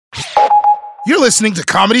You're listening to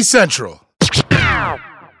Comedy Central.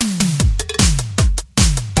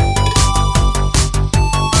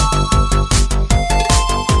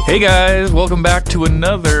 Hey guys, welcome back to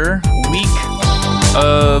another week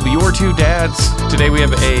of Your Two Dads. Today we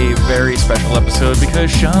have a very special episode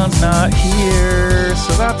because Sean's not here,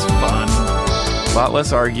 so that's fun. A lot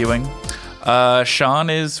less arguing. Sean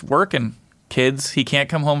is working. Kids, he can't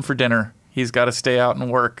come home for dinner. He's got to stay out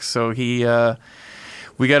and work, so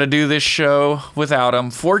we got to do this show without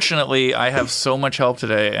him. Fortunately, I have so much help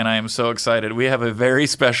today, and I am so excited. We have a very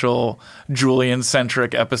special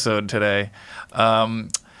Julian-centric episode today.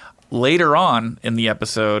 Later on in the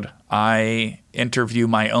episode, I interview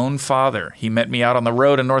my own father. He met me out on the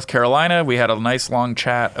road in North Carolina. We had a nice long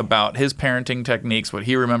chat about his parenting techniques, what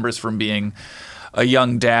he remembers from being a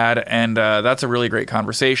young dad, and that's a really great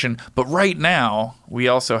conversation. But right now, we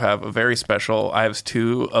also have a very special, I have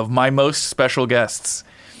two of my most special guests.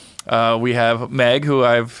 We have Meg, who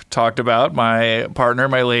I've talked about, my partner,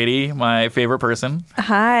 my lady, my favorite person.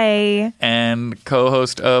 Hi. And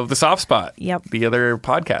co-host of The Soft Spot, Yep. the other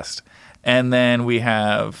podcast. And then we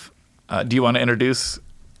have, do you want to introduce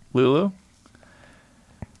Lulu?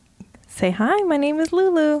 Say hi, my name is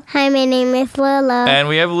Lulu. Hi, my name is Lola. And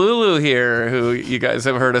we have Lulu here, who you guys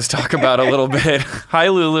have heard us talk about a little bit. Hi,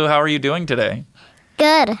 Lulu. How are you doing today?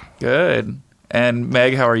 Good. Good. And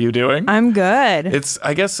Meg, how are you doing? I'm good. It's,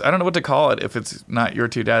 I guess, I don't know what to call it if it's not your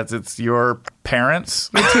two dads. It's your parents.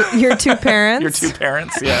 Your two parents? Your two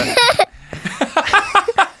parents, yeah.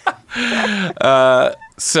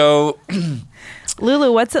 So,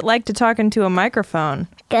 Lulu, what's it like to talk into a microphone?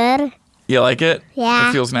 Good. you like it? Yeah.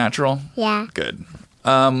 It feels natural? Yeah. Good.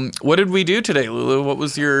 What did we do today, Lulu? What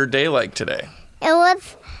was your day like today? It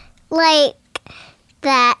was like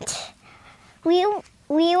that. We were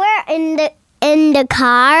in the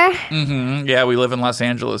car, Mm-hmm. Yeah, we live in Los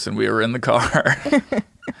Angeles, and we were in the car.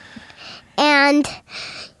 and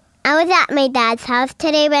I was at my dad's house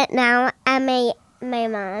today, but now I'm at my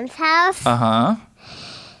mom's house. Uh-huh.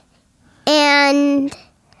 And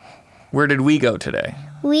Where did we go today?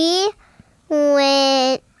 we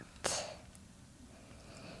went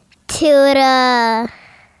to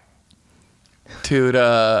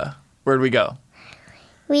Where'd we go?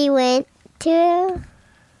 we went to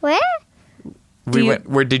where?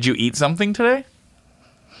 Where did you eat something today?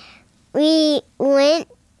 We went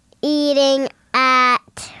eating at,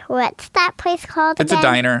 what's that place called It's again? a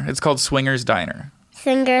diner. It's called Swingers Diner.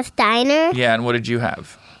 Swingers Diner. Yeah, and what did you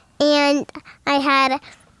have? And I had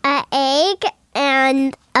an egg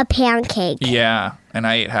and a pancake. Yeah, and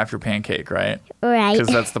I ate half your pancake, right? Right.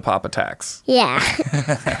 Because that's the Papa tax. Yeah.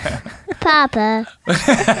 Papa.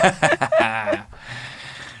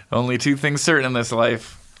 Only two things certain in this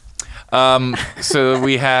life. So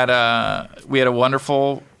we had a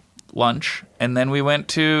wonderful lunch, and then we went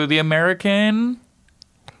to the American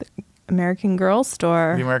Girl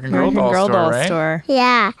store. The American Girl doll right? store.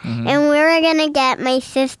 Yeah. And we were going to get my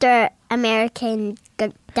sister American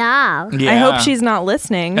doll. Yeah. I hope she's not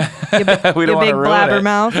listening. You we don't big want to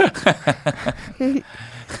ruin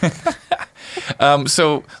blabbermouth.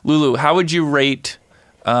 So Lulu, how would you rate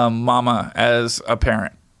Mama as a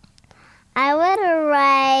parent? I would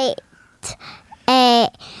write a...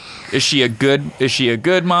 Is she a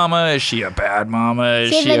good mama? Is she a bad mama?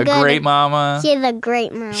 Is She's she a great mama? She's a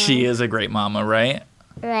great mama. She is a great mama, right?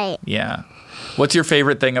 Right. Yeah. What's your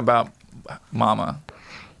favorite thing about Mama?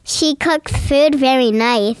 She cooks food very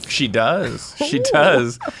nice. She does. She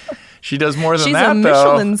does. She does more than She's that, a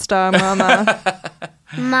Michelin star mama.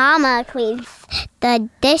 Mama cleans the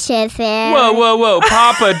dishes there. Whoa.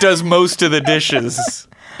 Papa does most of the dishes.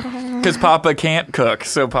 Because Papa can't cook,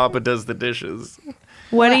 so Papa does the dishes.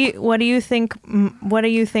 What do you think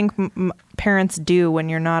parents do when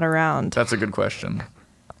you're not around? That's a good question.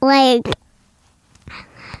 Like,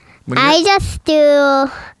 When I just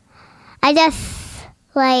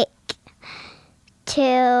like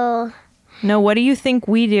to... No, what do you think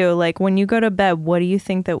we do? Like when you go to bed, what do you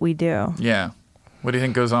think that we do? Yeah. What do you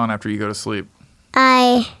think goes on after you go to sleep?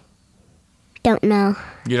 I don't know.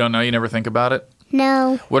 You don't know? You never think about it?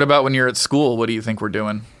 No. What about when you're at school? What do you think we're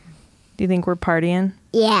doing? Do you think we're partying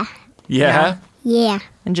Yeah. Yeah? Yeah.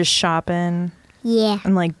 and just shopping Yeah.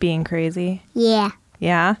 and like being crazy? Yeah.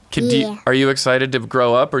 Yeah? Yeah. Are you excited to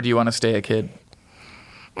grow up, or do you want to stay a kid?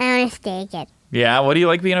 I want to stay a kid. Yeah? What do you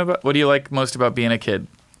like most about being a kid?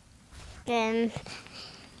 Being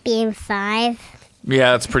 5.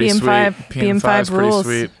 Yeah, it's pretty sweet. BM5 5's pretty rules.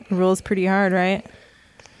 sweet. Rules pretty hard, right?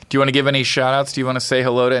 Do you want to give any shout outs? Do you want to say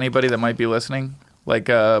hello to anybody that might be listening? Like,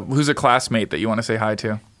 who's a classmate that you want to say hi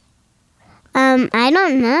to? I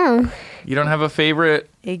don't know. You don't have a favorite?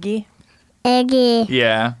 Iggy? Iggy.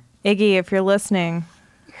 Yeah. Iggy, if you're listening,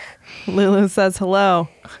 Lulu says hello.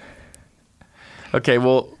 Okay,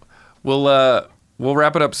 we'll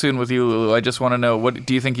wrap it up soon with you, Lulu. I just want to know, what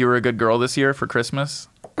do you think you were a good girl this year for Christmas?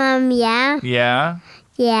 Yeah. Yeah?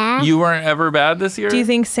 Yeah. You weren't ever bad this year? Do you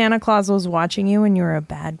think Santa Claus was watching you when you were a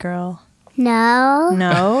bad girl? No.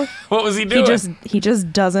 No. What was he doing? He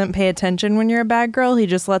just doesn't pay attention when you're a bad girl. He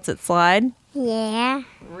just lets it slide. Yeah.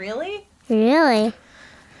 Really? Really?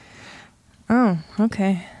 Oh,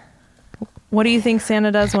 okay. What do you think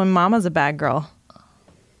Santa does when Mama's a bad girl?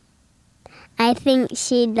 I think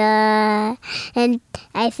she does. And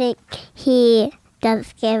I think he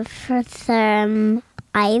does give her some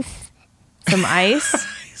ice. Some ice?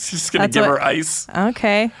 He's just going to That's give what- her ice.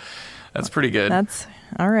 Okay. That's pretty good. That's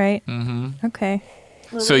all right. Mm-hmm. Okay.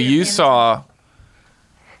 So you saw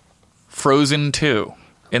Frozen 2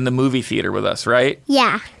 in the movie theater with us, right?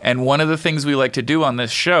 Yeah. And one of the things we like to do on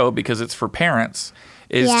this show, because it's for parents,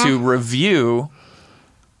 is Yeah. to review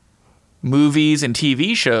movies and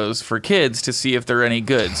TV shows for kids to see if they're any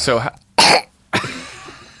good. So,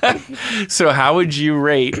 so how would you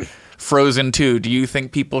rate Frozen 2? Do you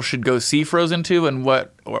think people should go see Frozen 2 and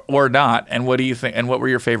what, or not? And what do you think? And what were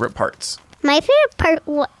your favorite parts? My favorite part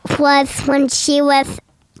was when she was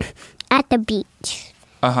at the beach.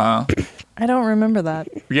 Uh-huh. I don't remember that.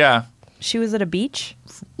 Yeah. She was at a beach?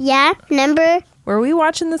 Yeah, remember? Were we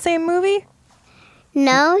watching the same movie?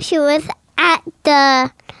 No, she was at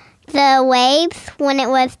the waves when it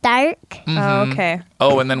was dark. Oh, okay.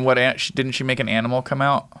 Oh, and then what? Didn't she make an animal come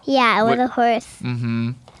out? Yeah, it was What- a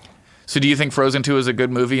horse. So do you think Frozen 2 is a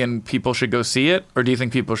good movie and people should go see it? Or do you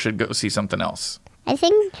think people should go see something else? I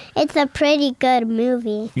think it's a pretty good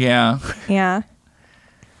movie. Yeah. Yeah.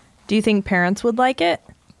 Do you think parents would like it?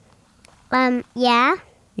 Yeah,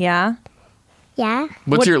 Yeah. yeah.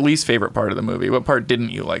 What's What- your least favorite part of the movie? What part didn't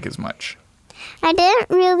you like as much? I didn't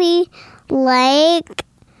really like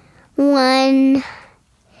when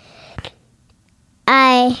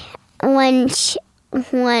I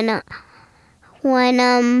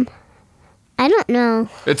don't know.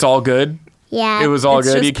 It's all good? Yeah. It was all It's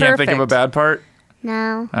good? just You can't think of a perfect. bad part?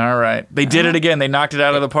 No. All right. They did it again. They knocked it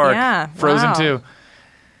out of the park. Yeah, Frozen wow. 2.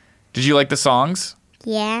 Did you like the songs?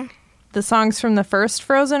 Yeah. The songs from the first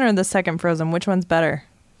Frozen or the second Frozen? Which one's better?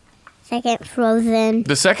 Second Frozen.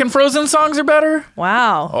 The second Frozen songs are better?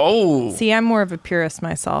 Wow. Oh. See, I'm more of a purist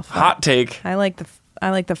myself. Hot take. I like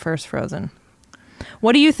the first Frozen.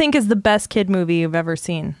 What do you think is the best kid movie you've ever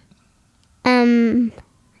seen?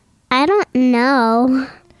 I don't know.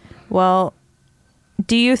 Well,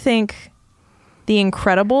 do you think The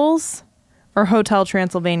Incredibles or Hotel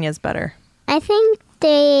Transylvania is better? I think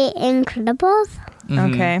The Incredibles.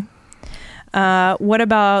 Mm-hmm. Okay. What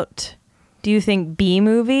about, do you think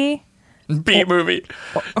B-Movie, B movie.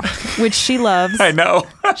 which she loves? I know.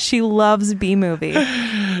 She loves B-Movie.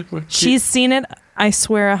 She's seen it, I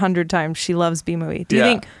swear, 100 times. She loves B-Movie. Do you Yeah.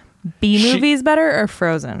 think B-Movie is better or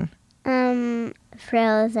Frozen?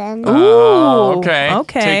 Frozen. Oh, okay.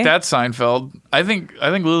 Okay. Take that, Seinfeld. I think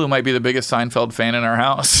Lulu might be the biggest Seinfeld fan in our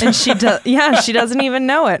house. And she does. Yeah, she doesn't even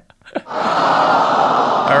know it.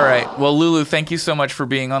 All right. Well, Lulu, thank you so much for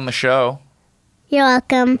being on the show. You're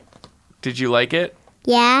welcome. Did you like it?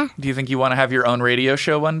 Yeah. Do you think you want to have your own radio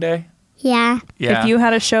show one day? Yeah. Yeah. If you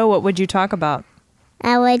had a show, what would you talk about?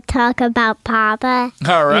 I would talk about Papa.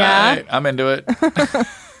 All right. Yeah? I'm into it.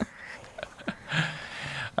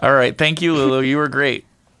 All right. Thank you, Lulu. You were great.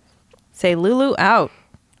 Say Lulu out.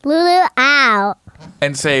 Lulu out.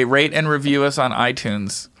 And say rate and review us on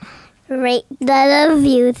iTunes. Rate the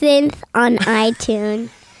reviews on iTunes.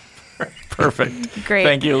 Perfect. Great.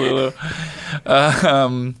 Thank you, Lulu.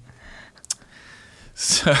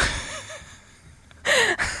 So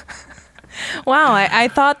Wow, I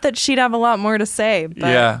thought that she'd have a lot more to say, but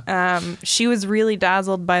Yeah. she was really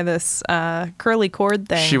dazzled by this curly cord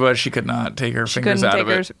thing. she could not take her She fingers couldn't out take of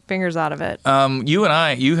her it. fingers out of it.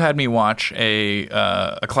 You had me watch a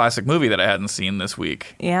classic movie that I hadn't seen this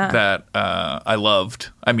week. Yeah. That I loved.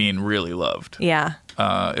 I mean, really loved. Yeah.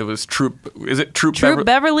 It was Troop. Is it Troop?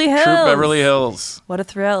 Beverly Hills. Troop Beverly Hills. What a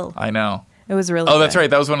thrill. I know. It was really Oh, that's good. right.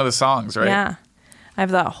 That was one of the songs, right? Yeah. I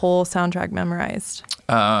have that whole soundtrack memorized.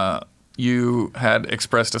 You had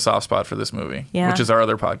expressed a soft spot for this movie, Yeah. which is our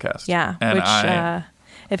other podcast. Yeah. And Which,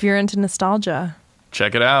 if you're into nostalgia,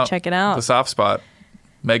 check it out. check it out. The Soft Spot.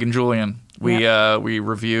 Megan Julian. We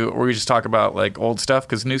review, or we just talk about like old stuff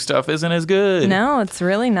because new stuff isn't as good. no, it's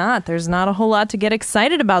really not. There's not a whole lot to get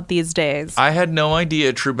excited about these days. I had no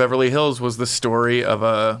idea True Beverly Hills was the story of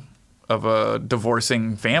a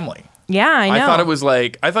divorcing family. Yeah, I know. I thought it was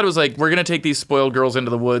like we're gonna take these spoiled girls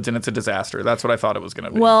into the woods and it's a disaster. That's what I thought it was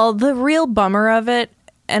gonna be. Well, the real bummer of it,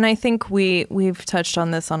 and I think we've touched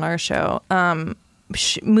on this on our show,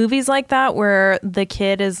 movies like that where the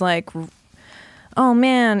kid is like, oh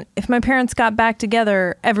man, if my parents got back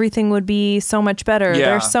together, everything would be so much better. Yeah.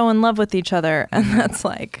 They're so in love with each other. And that's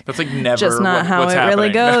like never just not how what's it really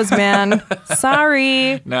happening. goes, man.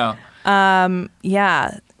 Sorry. No.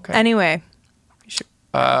 Yeah. Okay. Anyway.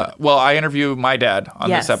 Well, I interview my dad on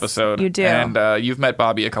Yes, this episode. you do. And you've met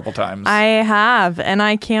Bobby a couple times. I have, and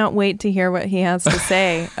I can't wait to hear what he has to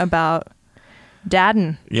say about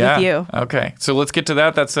dadding with you. Okay. So let's get to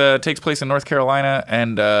that. That's takes place in North Carolina.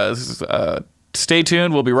 And this is, stay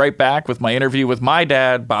tuned. We'll be right back with my interview with my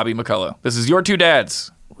dad, Bobby McCullough. This is Your Two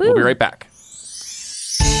Dads. We'll be Woo. right back.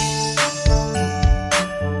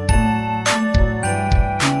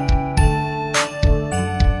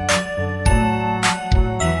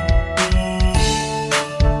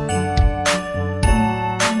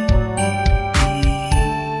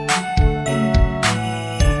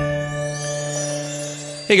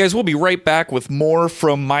 Hey guys, we'll be right back with more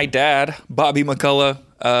from my dad, Bobby McCullough.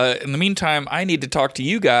 In the meantime, I need to talk to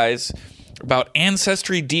you guys about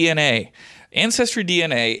Ancestry DNA. Ancestry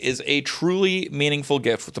DNA is a truly meaningful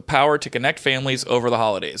gift with the power to connect families over the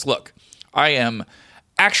holidays. Look, I am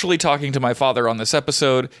actually talking to my father on this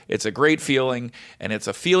episode. It's a great feeling, and it's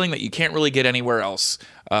a feeling that you can't really get anywhere else,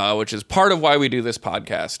 which is part of why we do this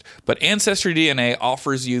podcast. But Ancestry DNA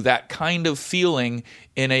offers you that kind of feeling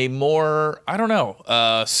in a more,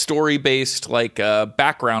 story-based,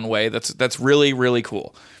 background way that's really, really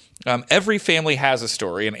cool. Every family has a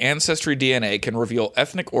story, and Ancestry DNA can reveal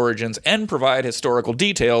ethnic origins and provide historical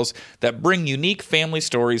details that bring unique family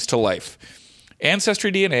stories to life.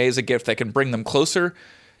 Ancestry DNA is a gift that can bring them closer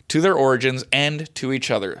to their origins and to each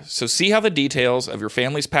other. So see how the details of your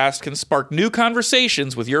family's past can spark new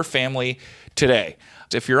conversations with your family today.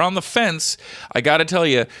 If you're on the fence, I gotta tell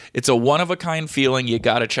you, it's a one-of-a-kind feeling. You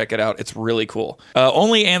gotta check it out. It's really cool.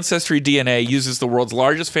 Only Ancestry DNA uses the world's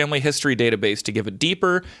largest family history database to give a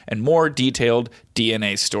deeper and more detailed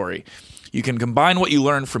DNA story. You can combine what you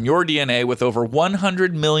learn from your DNA with over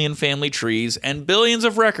 100 million family trees and billions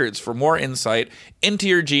of records for more insight into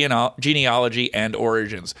your genealogy and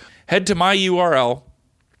origins. Head to my URL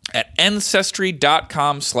at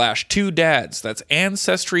ancestry.com/2dads. That's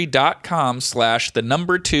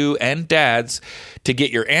ancestry.com/2 and dads to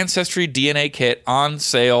get your Ancestry DNA kit on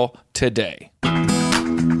sale today.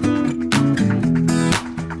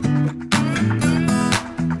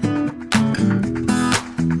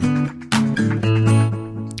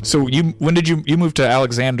 So when did you move to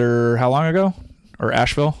Alexander? How long ago? Or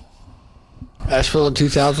Asheville? Asheville in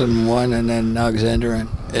 2001, and then Alexander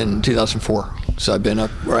in 2004. So I've been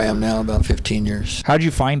up where I am now about 15 years. How'd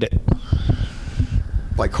you find it?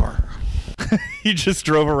 By car. You just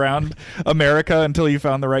drove around America until you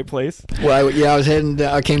found the right place? Well,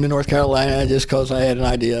 I came to North Carolina just because I had an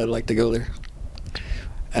idea I'd like to go there.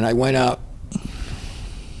 And I went out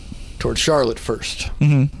towards Charlotte first.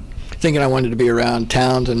 Mm-hmm. Thinking I wanted to be around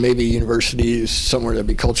towns and maybe universities, somewhere there'd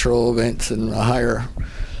be cultural events and a higher,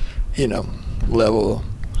 level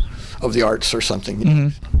of the arts or something. Mm-hmm.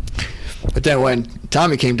 But then when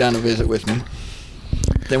Tommy came down to visit with me,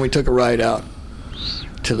 then we took a ride out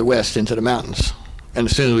to the west into the mountains. And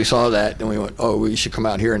as soon as we saw that, then we went, we should come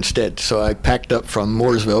out here instead. So I packed up from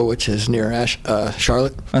Mooresville, which is near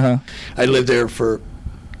Charlotte. Uh-huh. I lived there for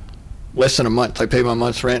less than a month. I paid my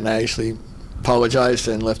month's rent, and I actually apologized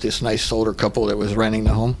and left this nice older couple that was renting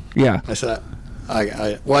the home. Yeah. I said,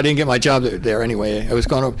 I didn't get my job there anyway. It was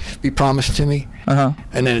going to be promised to me, and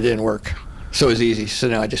then it didn't work. So it was easy. So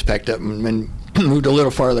now I just packed up and moved a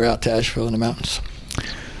little farther out to Asheville in the mountains.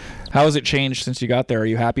 How has it changed since you got there? Are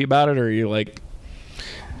you happy about it, or are you like...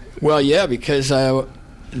 Well, yeah, because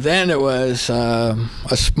then it was a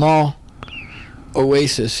small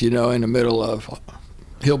oasis, in the middle of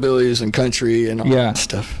hillbillies and country and all that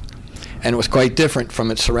stuff. And it was quite different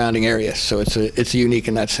from its surrounding area, so it's unique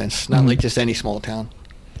in that sense. Not like just any small town.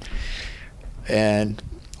 And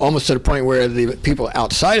almost to the point where the people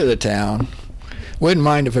outside of the town wouldn't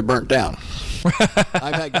mind if it burnt down.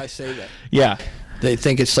 I've had guys say that. Yeah. They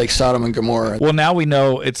think it's like Sodom and Gomorrah. Well, now we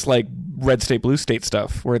know it's like red state, blue state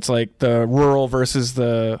stuff, where it's like the rural versus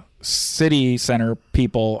the city center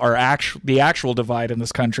people are the actual divide in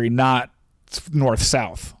this country, not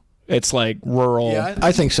north-south. It's like rural. Yeah,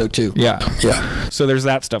 I think so too. Yeah. Yeah. So there's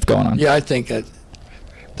that stuff going on. Yeah, I think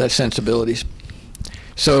that sensibilities.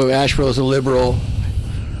 So Asheville is a liberal,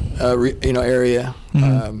 area.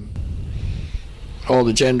 Mm-hmm. All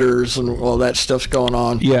the genders and all that stuff's going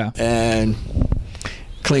on. Yeah. And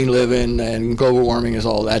clean living and global warming is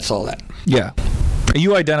all that. Yeah.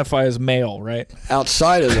 You identify as male, right?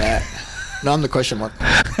 Outside of that, no, I'm the question mark.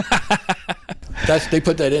 They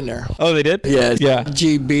put that in there. Oh, they did? Yeah. Yeah.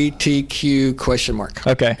 LGBTQ question mark.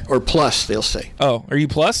 Okay. Or plus, they'll say. Oh, are you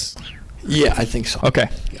plus? Yeah, I think so. Okay.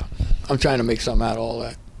 Yeah. I'm trying to make something out of all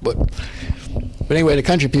that. But anyway, the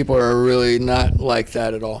country people are really not like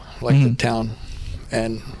that at all, like the town.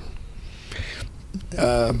 And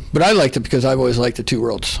but I liked it because I've always liked the two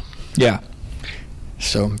worlds. Yeah.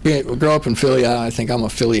 So grow up in Philly, I think I'm a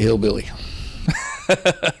Philly hillbilly.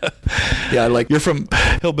 Yeah, I like. You're from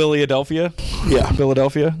Hillbilly Adelphia? Yeah.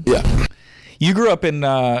 Philadelphia? Yeah. You grew up in,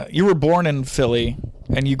 you were born in Philly,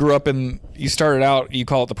 and you grew up in, you started out, you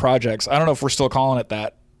call it the projects. I don't know if we're still calling it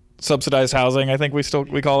that. Subsidized housing, I think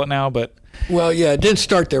we call it now, but. Well, yeah, it didn't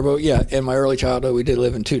start there, but yeah, in my early childhood, we did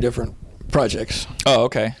live in two different projects. Oh,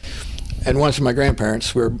 okay. And once my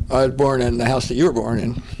grandparents I was born in the house that you were born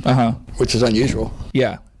in, which is unusual.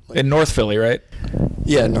 Yeah. In North Philly, right?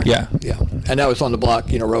 Yeah. Yeah. Yeah. And that was on the block,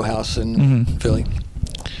 row house in Philly.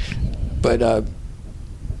 But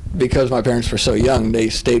because my parents were so young, they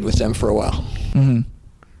stayed with them for a while. Mm-hmm.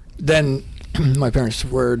 Then my parents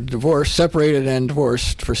were separated and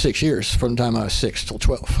divorced for 6 years, from the time I was 6 till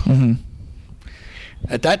 12. Mm-hmm.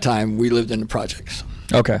 At that time, we lived in the projects.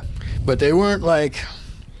 Okay. But they weren't like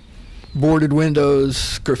boarded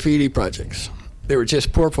windows, graffiti projects. They were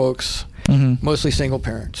just poor folks, mostly single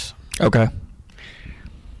parents. Okay.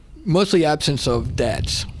 Mostly absence of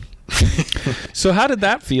dads. So how did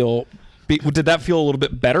that feel? Did that feel a little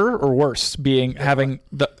bit better or worse, having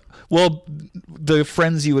the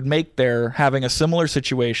friends you would make there having a similar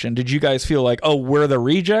situation? Did you guys feel like, oh, we're the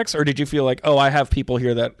rejects, or did you feel like, oh, I have people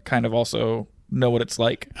here that kind of also know what it's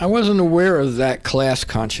like? I wasn't aware of that class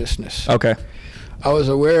consciousness. Okay. I was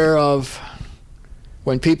aware of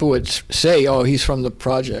when people would say, oh, he's from the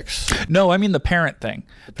projects. No, I mean the parent thing,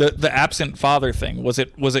 the absent father thing. Was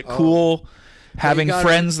it cool having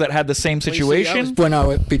friends that had the same situation? Well, see, when I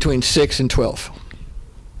was between 6 and 12.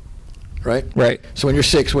 Right? Right. So when you're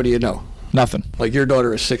 6, what do you know? Nothing. Like your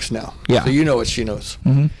daughter is 6 now. Yeah. So you know what she knows.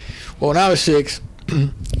 Mm-hmm. Well, when I was 6,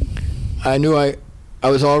 I knew I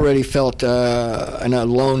was already felt an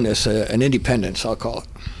aloneness, an independence, I'll call it.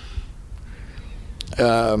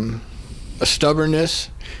 A stubbornness,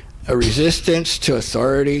 a resistance to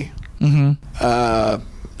authority,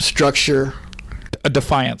 structure. A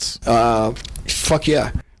defiance. Fuck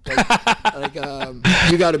yeah.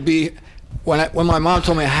 You got to be. When my mom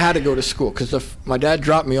told me I had to go to school, because my dad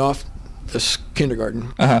dropped me off this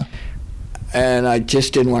kindergarten, and I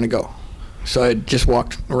just didn't want to go. So I just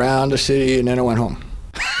walked around the city, and then I went home.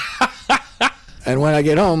 And when I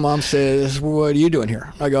get home, Mom says, what are you doing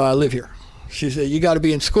here? I go, I live here. She said, you got to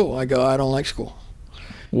be in school. I go, I don't like school.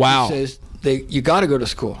 Wow. She says, you got to go to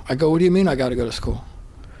school. I go, what do you mean I got to go to school?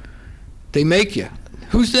 They make you.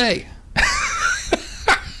 Who's they?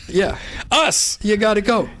 Yeah. Us. You got to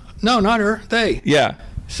go. No, not her. They. Yeah.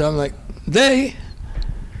 So I'm like, they?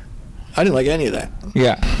 I didn't like any of that.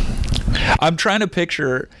 Yeah. I'm trying to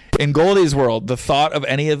picture, in Goldie's world, the thought of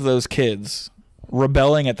any of those kids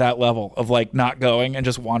rebelling at that level of like not going and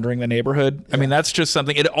just wandering the neighborhood. Yeah. I mean, that's just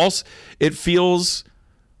something. It feels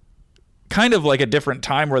kind of like a different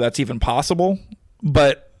time where that's even possible.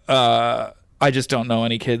 But I just don't know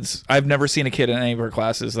any kids. I've never seen a kid in any of her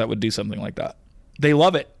classes that would do something like that. They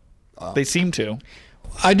love it. They seem to.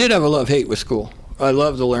 I did have a love-hate with school. I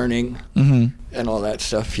loved the learning and all that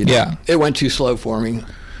stuff. Yeah. It went too slow for me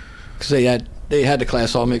because they had the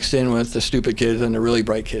class all mixed in with the stupid kids and the really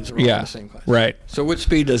bright kids. Were all in the same class. Right. So what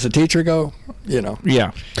speed does the teacher go?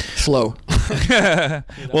 Yeah. Slow.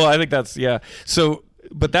 Well, I think that's, So,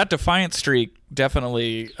 but that defiant streak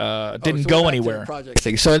definitely didn't go anywhere. Project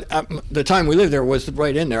thing. So the time we lived there was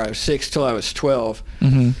right in there. I was 6 till I was 12.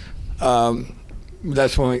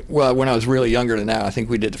 That's when when I was really younger than that, I think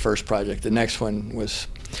we did the first project. The next one was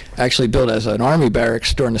actually built as an army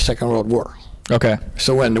barracks during the Second World War. Okay.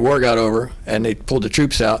 So when the war got over and they pulled the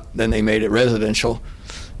troops out, then they made it residential,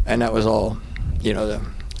 and that was all, the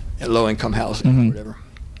low-income housing or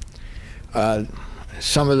whatever.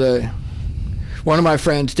 One of my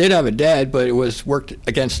friends did have a dad, but it worked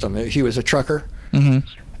against him. He was a trucker, and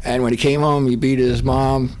when he came home, he beat his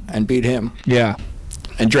mom and beat him. Yeah.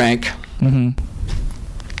 And drank.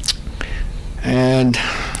 And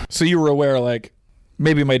so you were aware, like,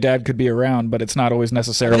 maybe my dad could be around, but it's not always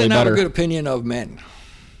necessarily better. I didn't have a good opinion of men.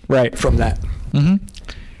 Right. From that.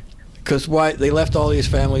 Because they left all these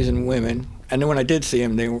families and women, and then when I did see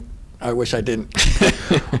them, I wish I didn't.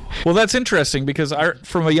 Well, that's interesting because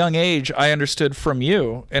from a young age, I understood from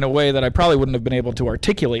you in a way that I probably wouldn't have been able to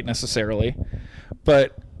articulate necessarily,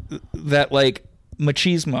 but that like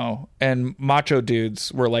machismo and macho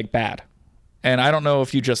dudes were like bad. And I don't know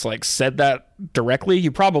if you just like said that directly.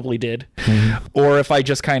 You probably did. Or if I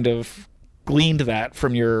just kind of gleaned that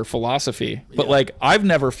from your philosophy. But like, I've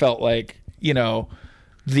never felt like, you know,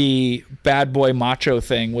 the bad boy macho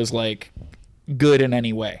thing was like good in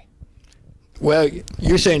any way. Well,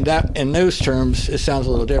 you're saying that in those terms, it sounds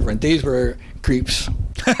a little different. These were creeps.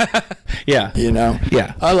 Yeah. You know?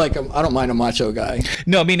 Yeah. I like them. I don't mind a macho guy.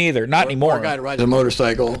 No, me neither. Not anymore. Or a guy that rides a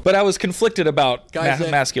motorcycle. But I was conflicted about Guys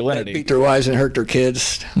that masculinity. beat their wives and hurt their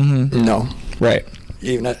kids. No. Right.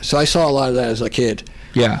 Even that, so I saw a lot of that as a kid.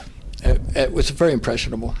 Yeah. It was very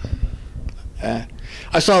impressionable.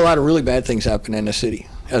 I saw a lot of really bad things happen in the city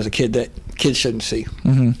as a kid that kids shouldn't see.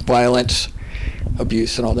 Violence,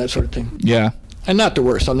 abuse, and all that sort of thing. Yeah. And not the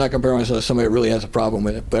worst. I'm not comparing myself to somebody that really has a problem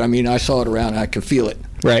with it. But, I mean, I saw it around and I could feel it.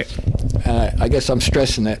 Right. And I guess I'm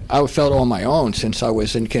stressing that I felt on my own since I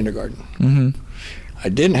was in kindergarten. I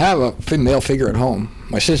didn't have a male figure at home.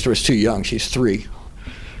 My sister was too young. She's 3,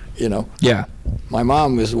 you know. Yeah. My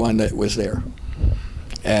mom was the one that was there.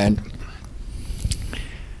 And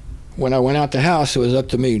when I went out the house, it was up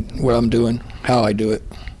to me what I'm doing, how I do it.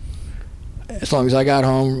 As long as I got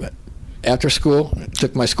home after school,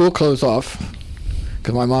 took my school clothes off,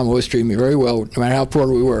 because my mom always treated me very well, no matter how poor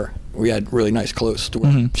we were. We had really nice clothes to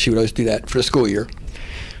wear. She would always do that for the school year.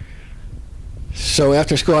 So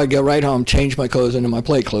after school, I'd go right home, change my clothes into my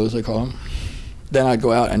play clothes, they call them. Then I'd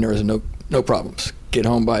go out, and there was no problems. Get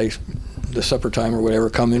home by the supper time or whatever,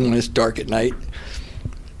 come in when it's dark at night.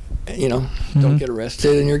 You know, don't get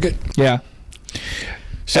arrested, and you're good. Yeah.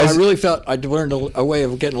 So I really felt I'd learned a way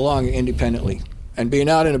of getting along independently. And being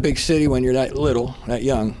out in a big city when you're that little, that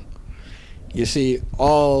young, you see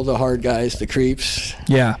all the hard guys, the creeps,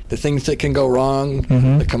 the things that can go wrong,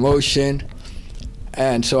 the commotion.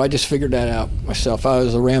 And so I just figured that out myself. I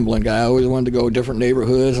was a rambling guy. I always wanted to go to different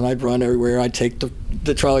neighborhoods, and I'd run everywhere. I'd take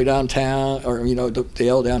the trolley downtown, or, you know, the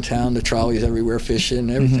L downtown, the trolleys everywhere, fishing,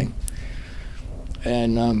 everything.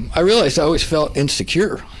 And I realized I always felt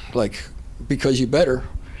insecure, like, because you better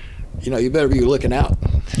be looking out.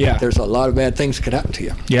 Yeah. There's a lot of bad things that could happen to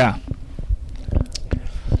you. Yeah.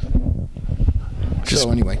 So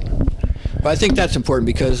anyway, but I think that's important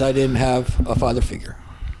because I didn't have a father figure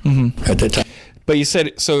at that time. But you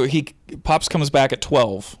said, so Pops comes back at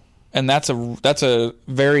 12, and that's a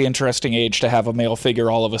very interesting age to have a male figure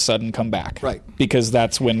all of a sudden come back. Right. Because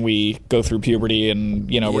that's when we go through puberty and,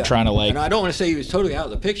 you know, we're trying to like... And I don't want to say he was totally out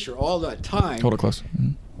of the picture all that time. Hold it close.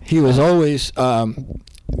 He was always,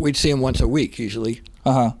 we'd see him once a week usually.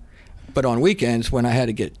 But on weekends when I had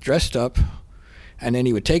to get dressed up, and then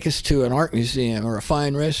he would take us to an art museum or a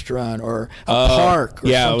fine restaurant or a park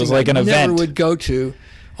or something it was like an I event. never would go to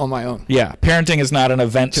on my own. Yeah, parenting is not an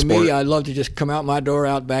event To sport. me, I'd love to just come out my door,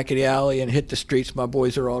 out back of the alley, and hit the streets. My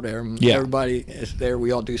boys are all there. Everybody is there.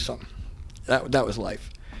 We all do something. That was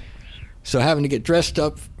life. So having to get dressed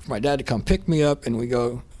up for my dad to come pick me up, and we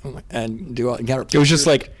go and do all. Get our it was just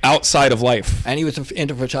like outside of life. And he was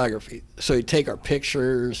into photography, so he'd take our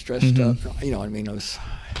pictures, dressed up. You know what I mean?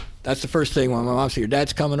 That's the first thing when my mom said, "Your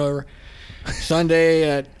dad's coming over Sunday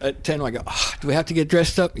at 10." I go, "Oh, do we have to get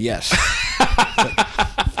dressed up?" Yes.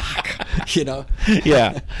 You know.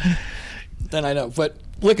 Yeah. Then I know, but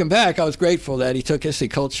looking back, I was grateful that he took us. He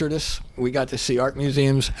cultured us. We got to see art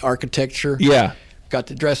museums, architecture. Yeah. Got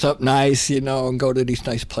to dress up nice, you know, and go to these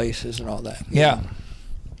nice places and all that. Yeah.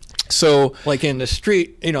 So, like in the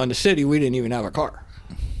street, you know, in the city, we didn't even have a car.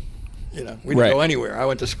 You know, we didn't go anywhere. I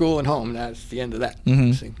went to school and home. That's the end of that.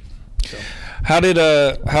 See? So.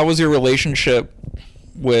 How was your relationship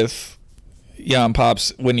with Jan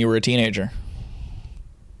Pops when you were a teenager?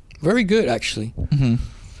 Very good, actually.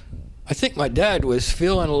 I think my dad was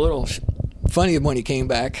feeling a little funny when he came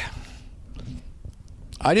back.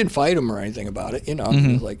 I didn't fight him or anything about it, you know.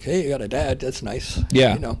 He was like, "Hey, you got a dad, that's nice."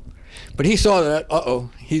 Yeah. You know. But he saw that,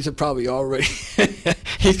 he's probably already,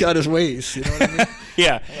 he's got his ways, you know what I mean?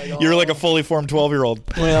 Yeah. You're like a fully formed 12-year-old.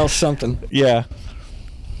 Well, something. Yeah.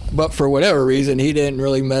 But for whatever reason, he didn't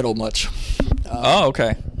really meddle much.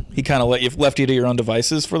 Okay. He kind of left you to your own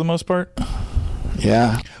devices for the most part?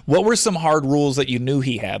 Yeah. What were some hard rules that you knew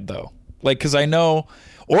he had, though? Like, because I know,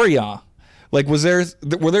 like, were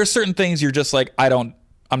there certain things you're just like, I'm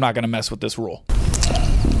not going to mess with this rule?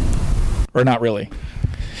 Or not really?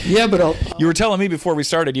 Yeah, but you were telling me before we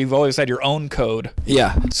started, you've always had your own code.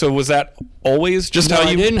 Yeah. So was that always just how you...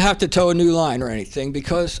 I didn't have to toe a new line or anything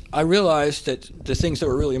because I realized that the things that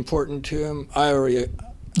were really important to him,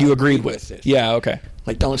 You agreed with it. Yeah, okay.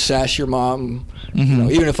 Like, don't sass your mom. You know,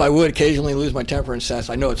 even if I would occasionally lose my temper and sass,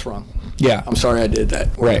 I know it's wrong. Yeah. I'm sorry I did that.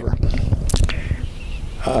 Whatever.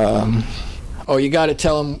 You got to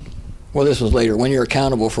tell them. Well, this was later. When you're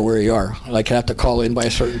accountable for where you are, like you have to call in by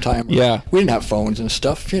a certain time. Yeah. We didn't have phones and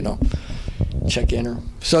stuff, you know. Check in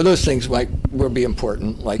so those things will be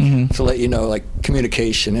important, like to let you know, like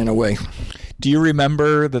communication in a way. Do you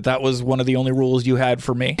remember that was one of the only rules you had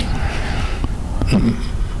for me?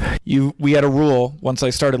 We had a rule once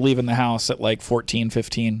I started leaving the house at like 14,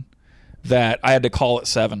 15 that I had to call at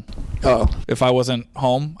 7. Oh. If I wasn't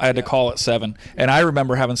home, I had to call at 7. And I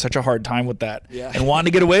remember having such a hard time with that and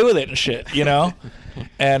wanting to get away with it and shit, you know?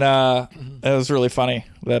 And it was really funny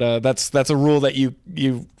that that's a rule that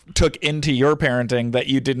you took into your parenting that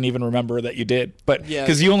you didn't even remember that you did. But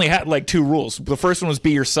because you only had like 2 rules. The first one was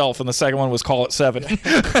be yourself, and the second one was call at 7.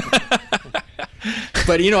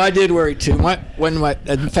 But you know, I did worry too. In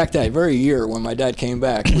fact, that very year when my dad came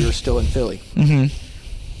back, we were still in Philly, and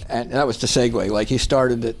that was the segue. Like he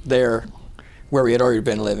started it there, where we had already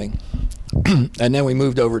been living, and then we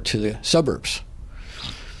moved over to the suburbs.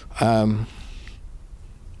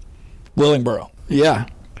 Willingboro. Yeah.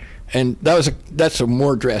 And that's a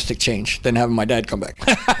more drastic change than having my dad come back.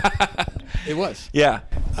 It was. Yeah.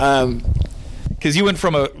 Because you went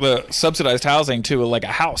from a subsidized housing to like a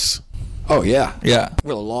house. Oh, yeah. Yeah.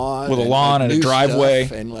 With a lawn. With a lawn and a driveway.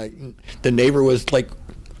 And like the neighbor was like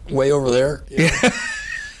way over there. You know?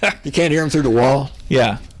 You can't hear him through the wall.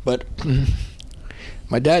 Yeah. But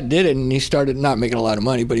my dad did it, and he started not making a lot of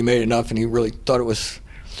money, but he made enough, and he really thought it was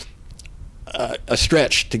a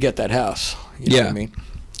stretch to get that house. You know what I mean?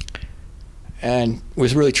 And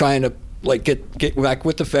was really trying to like get back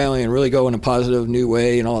with the family and really go in a positive new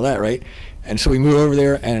way and all that, right? And so we moved over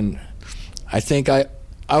there, and I think I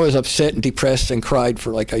was upset and depressed and cried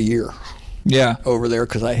for like a year. Yeah. Over there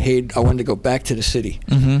because I wanted to go back to the city.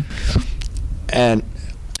 And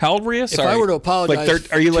how old were you? Sorry. If I were to apologize,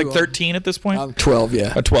 like are you like 13 at this point? I'm 12.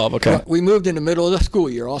 Yeah. 12. Okay. Well, we moved in the middle of the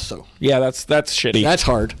school year, also. Yeah, that's shitty. That's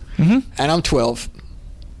hard. And I'm 12,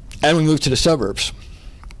 and we moved to the suburbs.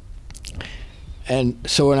 And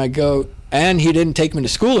so when I go, and he didn't take me to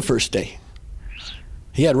school the first day.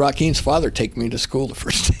 He had Rakeen's father take me to school the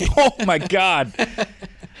first day. Oh my God.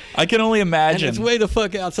 I can only imagine. And it's way the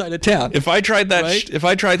fuck outside of town. If I tried that, right? If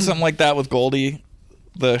I tried something like that with Goldie,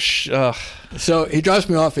 So he drops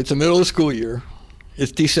me off. It's the middle of the school year.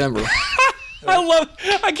 It's December.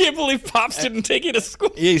 I can't believe Pops didn't take you to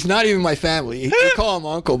school. He's not even my family. We call him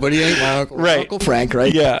Uncle, but he ain't my uncle. Right. Uncle Frank,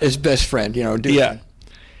 right? Yeah. His best friend, dude. Yeah.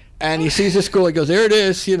 And he sees the school. He goes, there it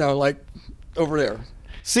is, like over there.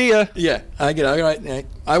 See ya. Yeah.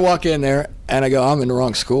 I walk in there, and I go, I'm in the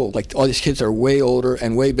wrong school. Like, all these kids are way older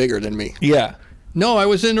and way bigger than me. Yeah. No, I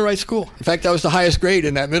was in the right school. In fact, I was the highest grade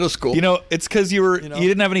in that middle school. It's because you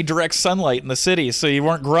didn't have any direct sunlight in the city, so you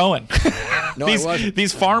weren't growing. No, I wasn't.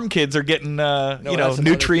 These farm kids are getting,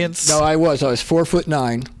 nutrients. No, I was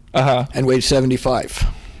 4'9", and weighed 75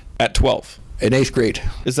 at 12 in 8th grade.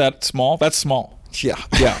 Is that small? That's small. Yeah.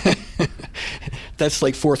 That's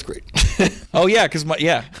like 4th grade. Oh yeah, because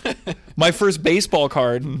my first baseball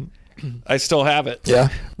card, I still have it. Yeah.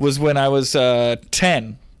 Was when I was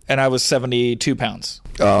 10 and I was 72 pounds.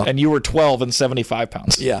 Oh. And you were 12 and 75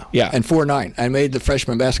 pounds. Yeah. Yeah. And 4'9". I made the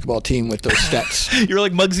freshman basketball team with those stats. You're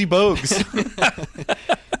like Muggsy Bogues.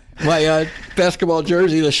 My basketball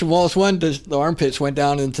jersey, the smallest one, the armpits went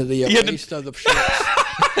down into the waist of the shorts.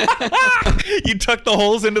 You tucked the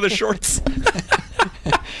holes into the shorts.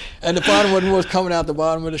 And the bottom one was coming out the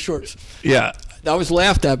bottom of the shorts. Yeah. I was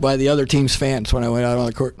laughed at by the other team's fans when I went out on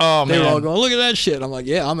the court. Oh, they man. were all going, look at that shit. I'm like,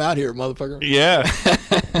 yeah, I'm out here, motherfucker. Yeah.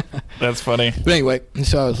 That's funny. But anyway,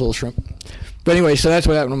 so I was a little shrimp. But anyway, so that's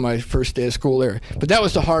what happened on my first day of school there. But that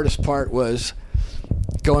was the hardest part, was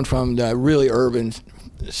going from the really urban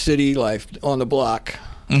city life on the block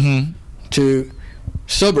to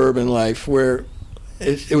suburban life, where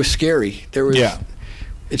it was scary. There was... Yeah.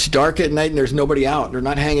 It's dark at night and there's nobody out. They're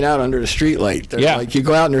not hanging out under the street light. Yeah. Like, you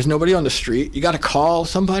go out and there's nobody on the street. You got to call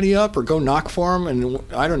somebody up or go knock for them, and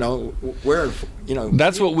I don't know where.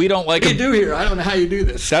 That's what we don't like. What do you do here? I don't know how you do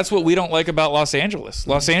this. That's what we don't like about Los Angeles.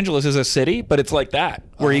 Los Angeles is a city, but it's like that,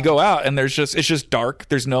 where you go out and it's just dark.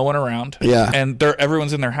 There's no one around. Yeah. And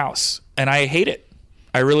everyone's in their house, and I hate it.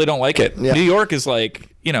 I really don't like it. Yeah. New York is like,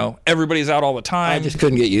 everybody's out all the time. I just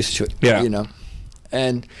couldn't get used to it. Yeah.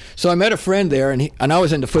 And so I met a friend there, and I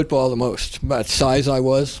was into football the most. About size I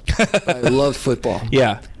was. I loved football.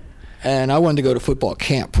 Yeah. And I wanted to go to football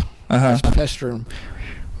camp. Uh-huh. I was pestering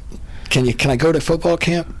him. Can I go to football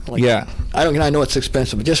camp? Like, Yeah. I know it's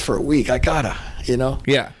expensive, but just for a week, I gotta,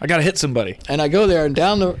 Yeah. I got to hit somebody. And I go there, and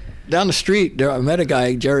down the street there, I met a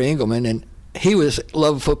guy, Jerry Engelman, and he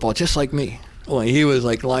loved football just like me. Only he was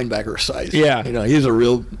like linebacker size. Yeah. He was a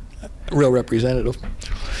real real representative.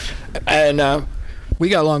 And we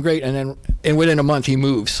got along great. And within a month, he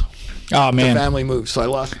moves. Oh, man. The family moves. So I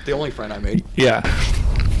lost the only friend I made. Yeah.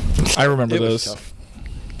 I remember It those. was tough.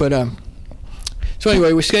 But so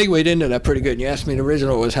anyway, we segued into that pretty good. And you asked me, the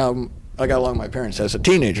original was how I got along with my parents as a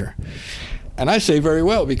teenager. And I say very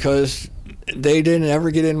well, because they didn't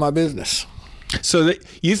ever get in my business. So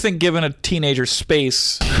you think giving a teenager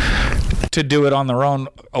space to do it on their own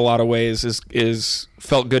a lot of ways is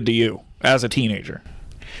felt good to you as a teenager?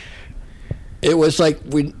 It was like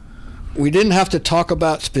we didn't have to talk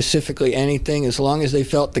about specifically anything as long as they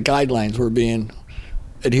felt the guidelines were being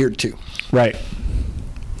adhered to. Right.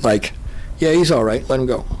 Like, yeah, he's all right, let him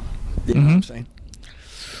go. You know what I'm saying?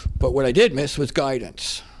 But what I did miss was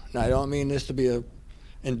guidance. Now, I don't mean this to be a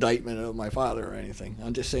indictment of my father or anything.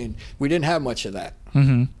 I'm just saying we didn't have much of that.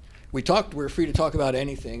 Mm-hmm. We were free to talk about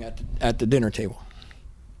anything at the dinner table.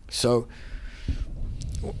 So,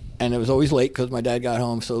 and it was always late because my dad got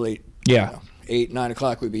home so late. Yeah. 8, 9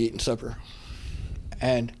 o'clock we'd be eating supper.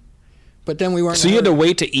 But then we weren't. So you had to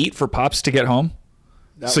wait to eat for Pops to get home?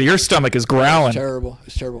 So your stomach is growling. Terrible.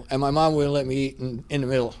 It's terrible. And my mom wouldn't let me eat in the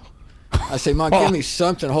middle. I say, Mom, give me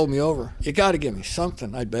something, hold me over. You got to give me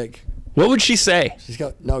something, I'd beg. What would she say? She's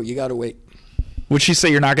got, no, you got to wait. Would she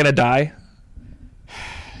say you're not going to die?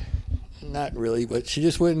 Not really, but she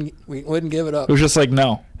just wouldn't give it up. It was just like,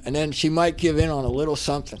 no. And then she might give in on a little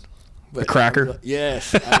something. But A cracker?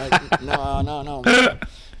 Yes. No.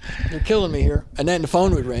 You're killing me here. And then the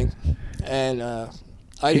phone would ring, and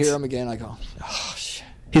I'd hear him again. I go, oh, shit.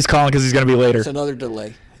 He's calling because he's going to be later. It's another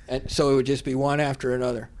delay. And so it would just be one after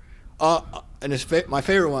another. And my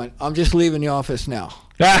favorite one, I'm just leaving the office now.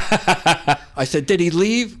 I said, did he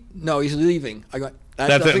leave? No, he's leaving. I go, that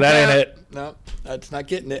ain't it. No, that's not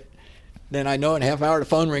getting it. Then I know in a half hour the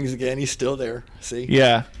phone rings again. He's still there. See?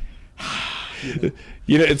 Yeah.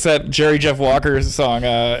 You know, it's that Jerry Jeff Walker song,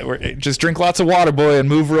 where, just drink lots of water, boy, and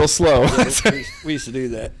move real slow. We used to do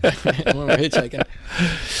that when we were hitchhiking.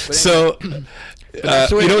 So,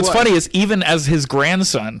 Anyway, you know what's funny is even as his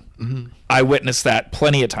grandson, I witnessed that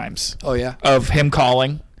plenty of times. Oh, yeah? Of him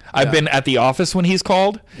calling. I've been at the office when he's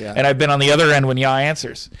called, and I've been on the other end when Yah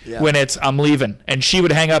answers. Yeah. When it's, I'm leaving. And she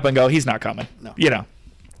would hang up and go, he's not coming. No. You know.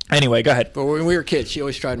 Anyway, go ahead. But when we were kids, she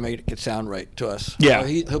always tried to make it sound right to us. Yeah. Oh,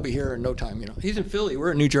 he'll be here in no time, you know. He's in Philly.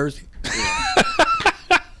 We're in New Jersey.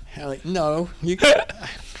 I'm like, no. We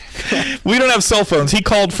don't have cell phones. He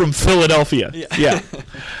called from Philadelphia. Yeah.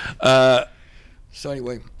 So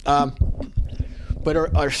anyway, but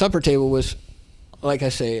our supper table was, like I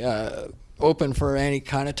say, open for any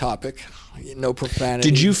kind of topic, no profanity.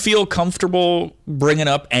 Did you feel comfortable bringing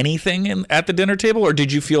up anything at the dinner table, or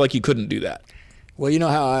did you feel like you couldn't do that? Well, you know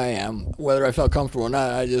how I am. Whether I felt comfortable or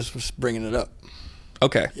not, I just was bringing it up.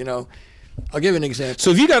 Okay. You know, I'll give you an example.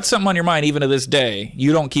 So if you got something on your mind, even to this day,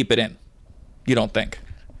 you don't keep it in. You don't think.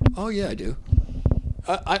 Oh yeah, I do.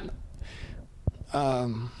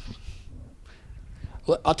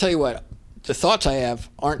 I'll tell you what. The thoughts I have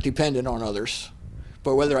aren't dependent on others,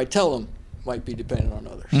 but whether I tell them might be dependent on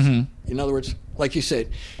others. Mm-hmm. In other words, like you said,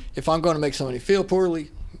 if I'm going to make somebody feel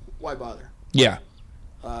poorly, why bother? Yeah.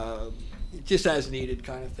 Just as needed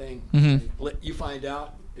kind of thing. Mm-hmm. Let you find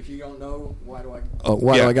out. If you don't know, why do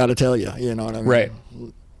I got to tell you? You know what I mean? Right.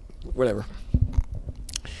 Whatever.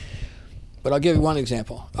 But I'll give you one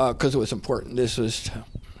example because it was important. This was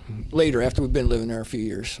later, after we've been living there a few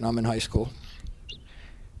years, and I'm in high school.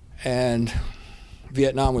 And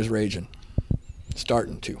Vietnam was raging,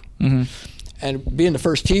 starting to. Mm-hmm. And being the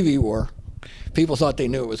first TV war, people thought they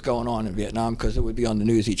knew what was going on in Vietnam because it would be on the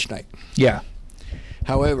news each night. Yeah.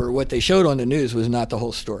 However, what they showed on the news was not the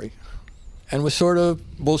whole story and was sort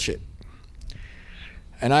of bullshit.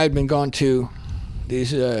 And I had been gone to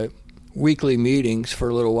these weekly meetings for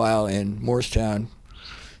a little while in Morristown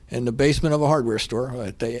in the basement of a hardware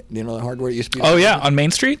store. The hardware used to be. Oh, yeah, on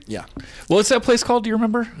Main Street? Yeah. What's that place called? Do you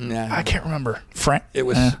remember? Nah. I can't remember. It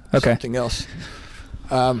was okay. something else.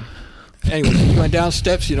 Anyway, you went down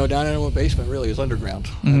steps, down into a basement, really. It was underground.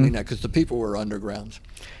 Mm-hmm. I mean that because the people were underground.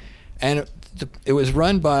 And it was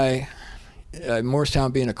run by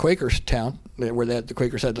Morristown being a Quakers town, where the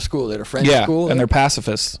Quakers had the school. They had a French school. And they're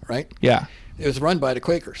pacifists. Right? Yeah. It was run by the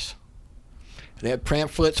Quakers. They had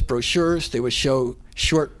pamphlets, brochures. They would show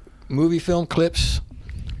short movie film clips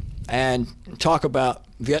and talk about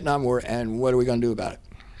Vietnam War and what are we going to do about it.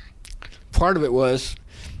 Part of it was,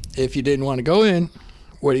 if you didn't want to go in,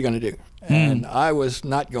 what are you going to do? And I was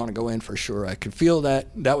not going to go in for sure. I could feel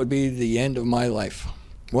that would be the end of my life,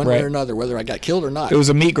 one way or another, whether I got killed or not. It was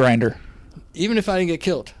a meat grinder. Even if I didn't get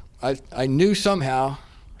killed, I knew somehow.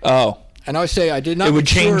 Oh. And I would say I did not It would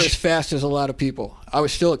mature change. as fast as a lot of people. I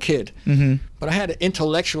was still a kid. Mm-hmm. But I had an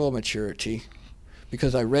intellectual maturity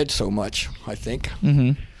because I read so much, I think.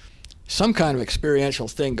 Mm-hmm. Some kind of experiential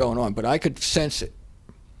thing going on, but I could sense it.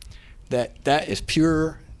 That is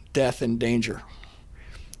pure death and danger.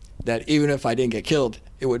 That even if I didn't get killed,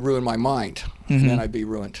 it would ruin my mind, and then I'd be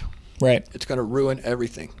ruined. Right. It's going to ruin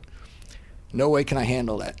everything. No way can I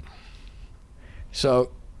handle that.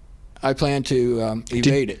 So I plan to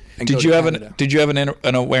evade it. And go Did to you have Canada. Did you have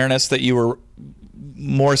an awareness that you were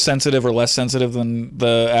more sensitive or less sensitive than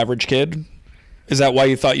the average kid? Is that why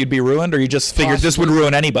you thought you'd be ruined, or you just figured this would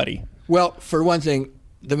ruin anybody? Well, for one thing,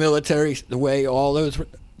 the military, the way all those,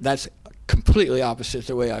 that's completely opposite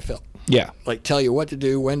the way I felt. Yeah. Like tell you what to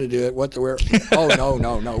do, when to do it, what to wear. Oh,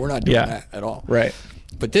 no, we're not doing Yeah. that at all. Right.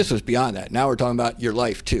 But this was beyond that. Now we're talking about your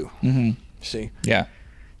life too. Mm-hmm. See? Yeah.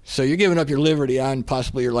 So you're giving up your liberty and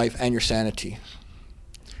possibly your life and your sanity.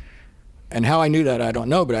 And how I knew that, I don't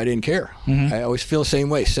know, but I didn't care. Mm-hmm. I always feel the same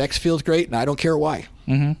way. Sex feels great, and I don't care why.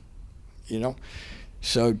 Mm-hmm. You know?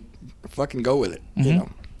 So fucking go with it, Mm-hmm. you know?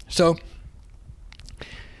 So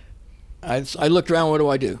I looked around, what do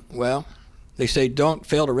I do? Well, they say don't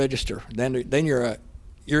fail to register. Then you're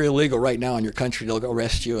illegal right now in your country. They'll go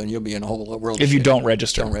arrest you, and you'll be in a whole world of If you shit. don't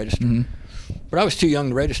register. Don't register. Mm-hmm. But I was too young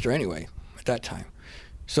to register anyway at that time.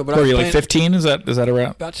 So, but What I are was you, like planning- 15? Is that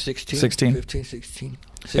around? About 16. 16. 15, 16.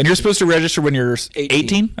 And you're supposed to register when you're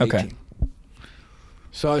 18? Okay. 18.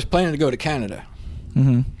 So I was planning to go to Canada.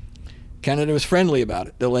 Mm-hmm. Canada was friendly about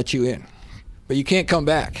it. They'll let you in. But you can't come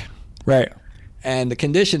back. Right. And the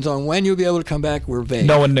conditions on when you'll be able to come back were vague.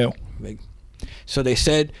 No one knew. Vague. So they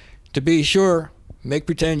said, to be sure, make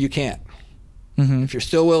pretend you can't. Mm-hmm. If you're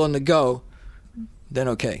still willing to go, then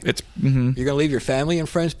okay. It's mm-hmm. You're going to leave your family and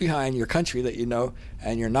friends behind, your country that you know,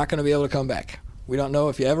 and you're not going to be able to come back. We don't know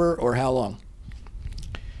if you ever or how long.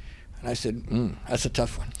 And I said, that's a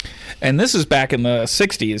tough one. And this is back in the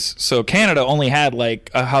 60s, so Canada only had like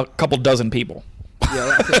a couple dozen people.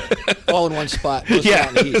 Yeah, I think all in one spot. Mostly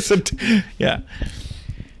out in the east. Yeah.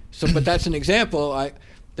 So, but that's an example.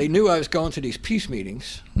 They knew I was going to these peace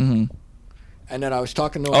meetings, Mm-hmm. and then I was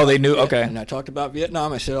talking to them. Oh, they about knew? Viet- Okay. And I talked about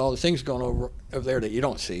Vietnam. I said all the things going over there that you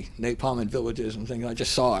don't see, napalm and villages and things. I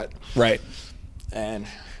just saw it, Right. and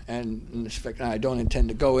in fact, I don't intend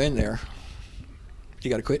to go in there. You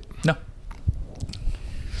got to quit. No.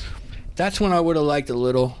 That's when I would have liked a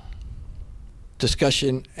little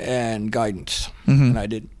discussion and guidance, Mm-hmm. and I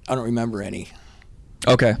don't remember any.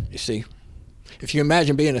 Okay. You see, if you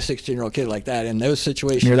imagine being a 16-year-old kid like that in those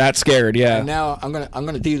situations. You're that scared, yeah. And now I'm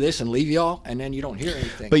gonna do this and leave y'all, and then you don't hear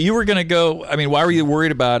anything. But you were gonna go. I mean, why were you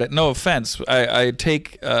worried about it? No offense. I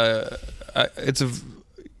take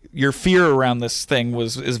your fear around this thing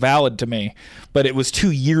is valid to me, but it was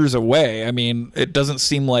 2 years away. I mean, it doesn't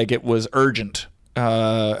seem like it was urgent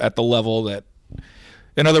at the level that.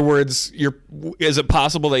 In other words, is it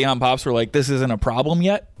possible that Jan Pops were like, this isn't a problem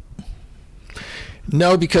yet?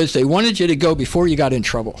 No, because they wanted you to go before you got in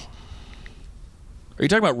trouble. Are you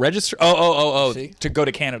talking about register? Oh, See? to go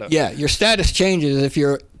to Canada. Yeah, your status changes if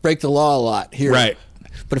you break the law a lot here. Right.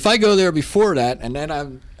 But if I go there before that and then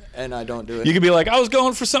I don't do it, You could be like, I was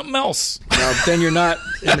going for something else. no, then you're not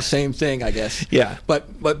in the same thing, I guess. Yeah. But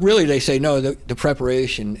really, they say no. The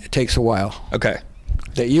preparation takes a while. Okay.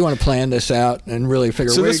 That you want to plan this out and really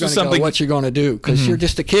figure So where this you're was going to go, something- what you're going to do, because you're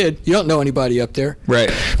just a kid. You don't know anybody up there.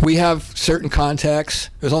 Right. We have certain contacts.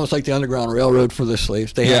 It was almost like the Underground Railroad for the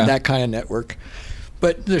slaves. They Yeah. had that kind of network,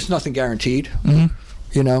 but there's nothing guaranteed. Mm-hmm.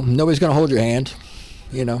 You know, nobody's going to hold your hand.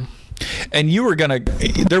 You know, And you were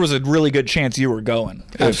there was a really good chance you were going.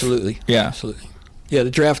 absolutely. Yeah. Absolutely. Yeah,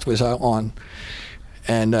 the draft was on,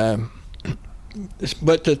 and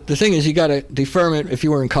but the thing is, you got a deferment if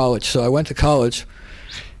you were in college. So I went to college.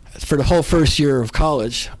 For the whole first year of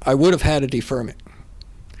college, I would have had a deferment.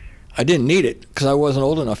 I didn't need it because I wasn't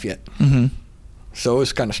old enough yet. Mm-hmm. So it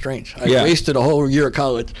was kind of strange. I Yeah. wasted a whole year of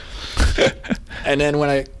college. And then when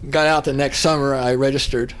I got out the next summer, I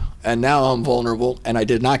registered, and now I'm vulnerable, and I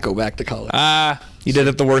did not go back to college. You did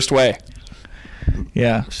it the worst way.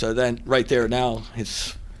 Yeah. So then right there now,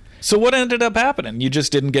 it's... So what ended up happening? You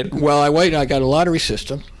just didn't get. Well, I got a lottery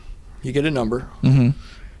system. You get a number, Mm-hmm.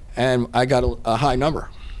 and I got a high number.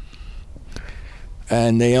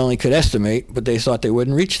 And they only could estimate, but they thought they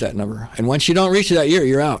wouldn't reach that number. And once you don't reach that year,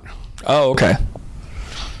 you're out. Oh, okay.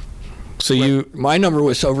 So My number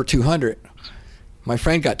was over 200. My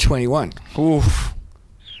friend got 21. Oof.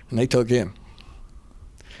 And they took him.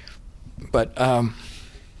 But, and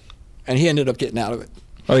he ended up getting out of it.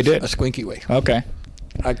 Oh, he did. A squinky way. Okay.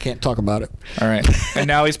 I can't talk about it. All right. And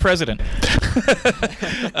now he's president.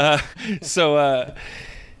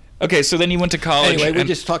 Okay, so then you went to college. Anyway, we and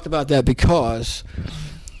just talked about that because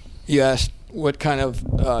you asked what kind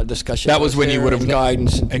of discussion. That was when you there would have- and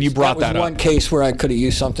guidance, and you brought that was up. one case where I could have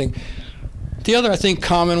used something. The other, I think,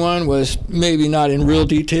 common one was maybe not in real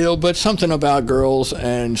detail, but something about girls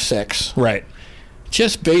and sex. right.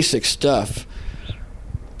 Just basic stuff.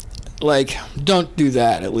 Like, don't do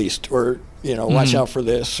that at least, or watch out for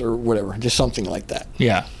this, or whatever. Just something like that.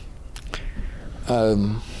 Yeah.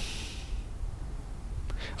 Other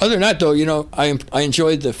than that, though, I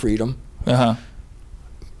enjoyed the freedom. Uh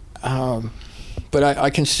huh. But I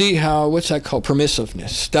can see how, what's that called?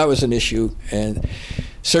 Permissiveness. That was an issue. And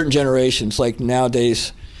certain generations, like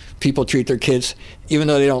nowadays, people treat their kids, even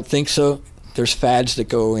though they don't think so, there's fads that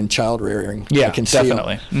go in child rearing. Yeah, I can see 'em.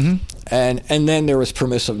 definitely. Mm-hmm. And then there was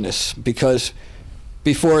permissiveness, because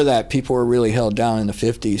before that, people were really held down in the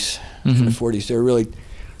 50s and the 40s. They were really,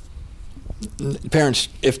 parents,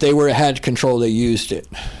 if they had control, they used it.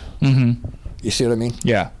 Mm-hmm. You see what I mean?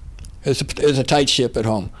 Yeah. It was a tight ship at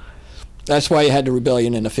home. That's why you had the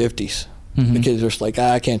rebellion in the 50s. Mm-hmm. The kids were just like,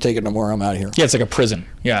 I can't take it no more. I'm out of here. Yeah, it's like a prison.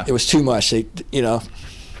 Yeah. It was too much. They,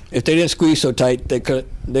 if they didn't squeeze so tight, they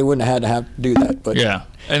wouldn't have had to do that. But Yeah.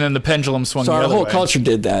 And then the pendulum swung so the our other whole way. culture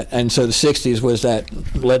did that, and so the 60s was that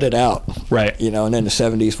let it out, Right. and then the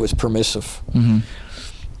 70s was permissive. Mm-hmm.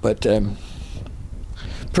 But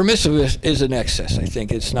permissive is an excess. I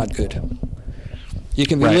think it's not good. You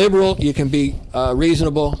can be Right. liberal, you can be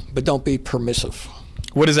reasonable, but don't be permissive.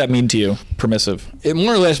 What does that mean to you, permissive? It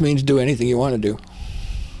more or less means do anything you want to do.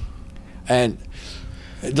 And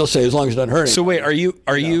they'll say as long as it doesn't hurt So anybody. wait,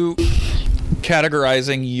 are you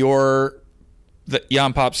categorizing the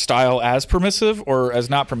Jan Pop style as permissive or as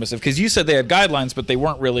not permissive? Because you said they had guidelines, but they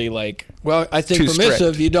weren't really like. Well, I think too permissive,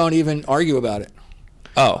 strict. you don't even argue about it.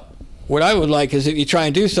 Oh. What I would like is if you try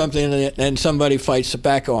and do something and somebody fights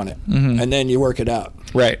back on it, and then you work it out.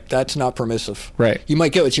 Right. That's not permissive. Right. You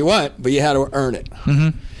might get what you want, but you had to earn it.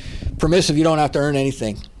 Mm-hmm. Permissive, you don't have to earn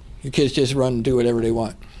anything. Your kids just run and do whatever they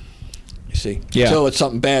want. You see? Yeah. Until it's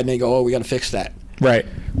something bad and they go, oh, we got to fix that. Right.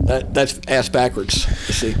 That's ass backwards,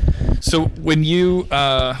 you see? So when you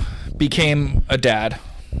became a dad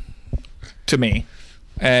to me,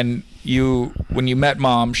 and when you met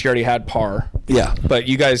Mom, she already had Par. Yeah. But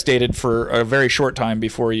you guys dated for a very short time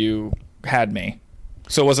before you had me.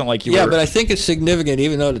 So it wasn't like you were... Yeah, but I think it's significant,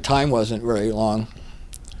 even though the time wasn't very long,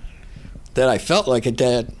 that I felt like a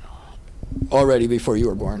dad already before you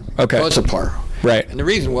were born. Okay. I was a Par. Right. And the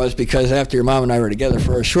reason was because after your mom and I were together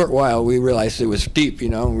for a short while, we realized it was deep, We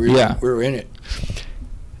were in it.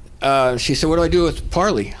 She said, what do I do with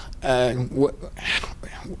Parley?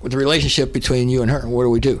 With the relationship between you and her, what do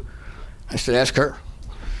we do? I said, ask her.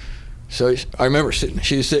 So I remember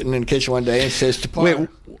she was sitting in the kitchen one day and says to Par. Wait,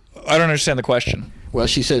 I don't understand the question. Well,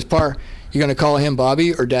 she says, Par, you going to call him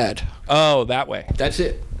Bobby or Dad? Oh, that way. That's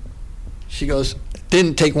it. She goes,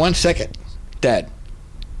 didn't take 1 second, Dad.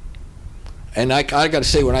 And I got to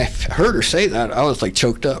say, when I heard her say that, I was like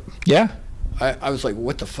choked up. Yeah. I was like,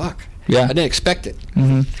 what the fuck? Yeah. I didn't expect it.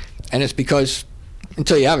 Mm-hmm. And it's because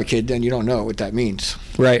until you have a kid, then you don't know what that means,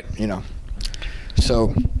 Right.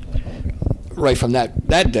 So right from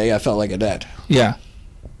that day, I felt like a dad. Yeah.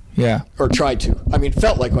 Yeah. Or tried to. I mean,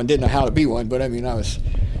 felt like one, didn't know how to be one, but I mean, I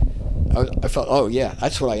felt, oh yeah,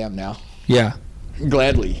 that's what I am now. Yeah.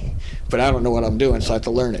 Gladly. But I don't know what I'm doing, so I have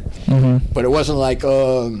to learn it. Mm-hmm. But it wasn't like,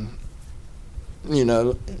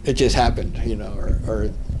 it just happened, or you know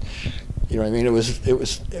what I mean? It was Get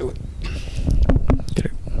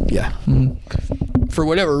it. yeah. Mm-hmm. For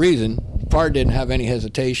whatever reason, Par didn't have any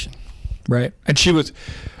hesitation. Right. And she was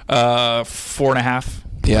 4.5,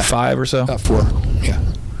 Yeah. 5 or so. 4, yeah.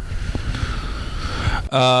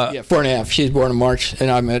 Yeah, 4.5. She was born in March, and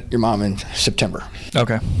I met your mom in September.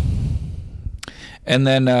 Okay. And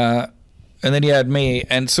then you had me.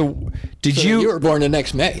 And so did So you were born the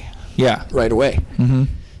next May, Yeah. right away. Mm-hmm.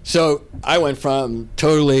 So I went from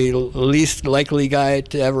totally least likely guy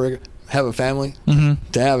to ever have a family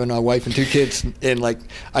Mm-hmm. to having a wife and 2 kids. And like,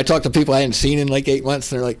 I talked to people I hadn't seen in like 8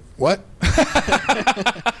 months, and they're like, "What?"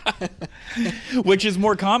 Which is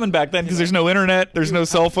more common back then because there's no internet, there's no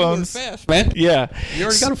cell phones. Fast, man. Yeah. You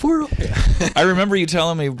already got a 4. I remember you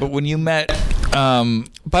telling me, but when you met,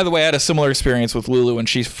 by the way, I had a similar experience with Lulu when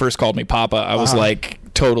she first called me Papa. I was like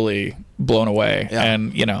totally blown away, Yeah.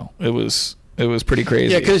 and it was pretty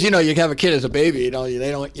crazy. Yeah, because you have a kid as a baby. You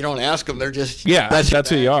don't ask them. They're just that's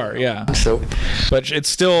who you are. Yeah. So But it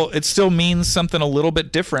still means something a little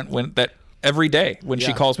bit different every day when she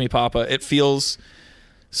Yeah. calls me Papa. It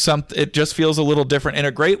just feels a little different in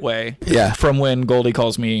a great way. Yeah. From when Goldie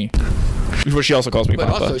calls me Well, she also calls me But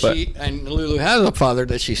Papa. also, Lulu has a father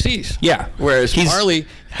that she sees. Yeah. Whereas Marley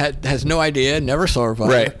has no idea, never saw her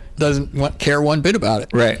father. Right. Doesn't care one bit about it.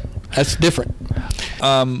 Right. That's different.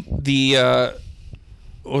 What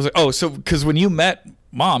was it? Oh, so because when you met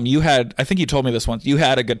Mom, you had, I think you told me this once, you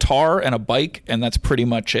had a guitar and a bike, and that's pretty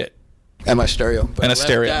much it. And my stereo. But And a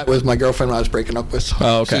stereo. That was my girlfriend I was breaking up with.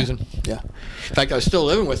 Oh, okay. Susan. Yeah. In fact, I was still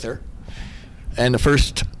living with her. And the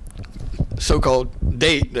first so-called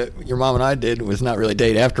date that your mom and I did was not really a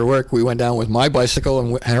date. After work, we went down with my bicycle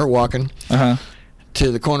and her walking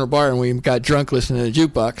to the corner bar, and we got drunk listening to the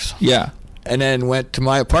jukebox. Yeah. And then went to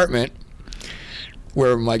my apartment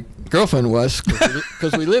where my girlfriend was,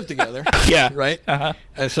 because we lived together. Yeah. Right?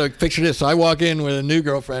 And so picture this. So I walk in with a new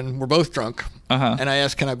girlfriend. We're both drunk. And I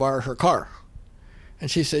asked, can I borrow her car? And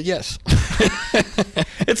she said yes.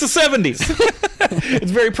 It's the 70s.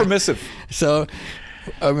 It's very permissive. So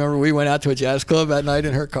I remember we went out to a jazz club that night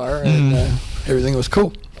in her car, and everything was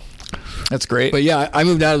cool. That's great. But yeah, I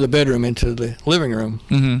moved out of the bedroom into the living room,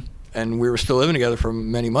 and we were still living together for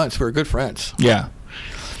many months. We were good friends. Yeah.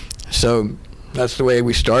 So that's the way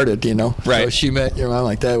we started, you know. Right. So she met your mom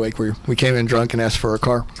like that. Like we came in drunk and asked for a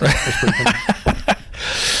car. That's pretty funny.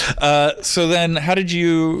 So then how did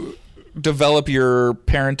you develop your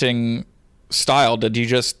parenting style? Did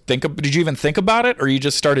you even think about it, or you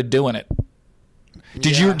just started doing it? Do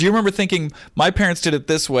you remember thinking, my parents did it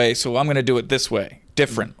this way, so I'm going to do it this way,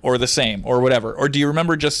 different or the same or whatever? Or do you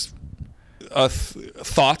remember just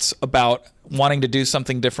thoughts about wanting to do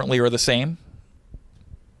something differently or the same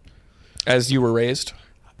as you were raised?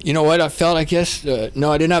 You know what I felt, I guess?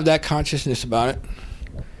 No, I didn't have that consciousness about it.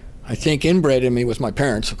 I think inbred in me was my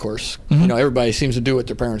parents, of course. You know, everybody seems to do what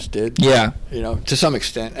their parents did. Yeah. You know, to some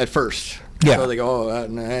extent, at first. Yeah. So they go,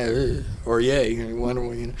 or yay,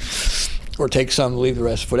 or take some, leave the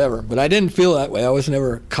rest, whatever. But I didn't feel that way. I was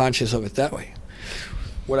never conscious of it that way.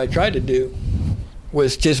 What I tried to do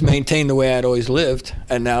was just maintain the way I'd always lived,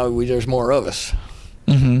 and now there's more of us.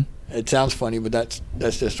 It sounds funny, but that's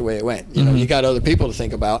just the way it went. You know, you got other people to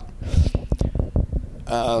think about,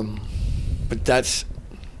 but that's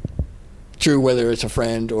true whether it's a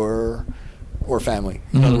friend or family.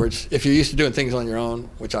 In other words, if you're used to doing things on your own,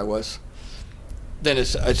 which I was, then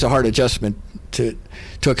it's a hard adjustment to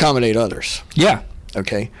accommodate others. Yeah.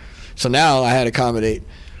 Okay. So now I had to accommodate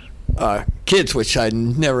kids, which I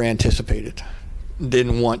never anticipated,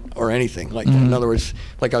 didn't want or anything like that. In other words,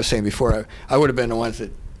 like I was saying before, I would have been the ones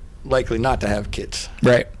that likely not to have kids.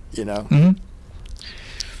 Right. You know.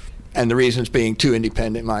 And the reasons being too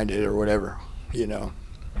independent-minded or whatever, you know.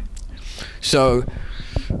 So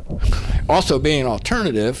also being an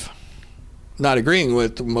alternative, not agreeing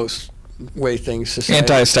with the most way things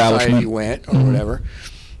society went or whatever.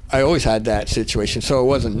 I always had that situation, so it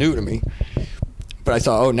wasn't new to me. But I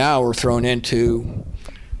thought, oh, now we're thrown into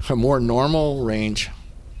a more normal range.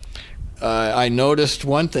 I noticed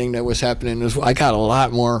one thing that was happening is I got a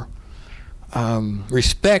lot more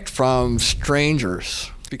respect from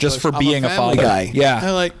strangers. Just for being a family father. Guy. Yeah.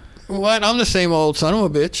 They're like, what? I'm the same old son of a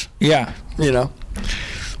bitch. Yeah. You know.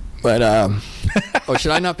 But, oh,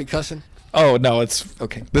 should I not be cussing? Oh, no, it's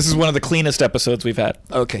okay. This is one of the cleanest episodes we've had.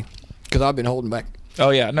 Okay. Because I've been holding back.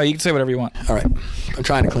 Oh, yeah. No, you can say whatever you want. All right. I'm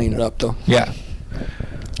trying to clean it up, though. Yeah.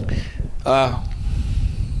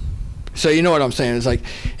 So you know what I'm saying? It's like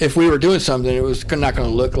if we were doing something, it was not going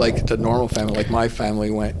to look like the normal family, like my family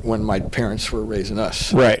went when my parents were raising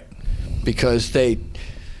us. Right. Because I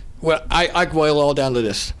boil all down to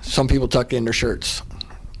this. Some people tuck in their shirts.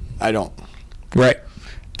 I don't. Right.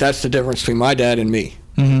 That's the difference between my dad and me.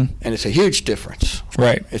 And it's a huge difference.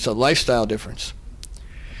 Right. It's a lifestyle difference.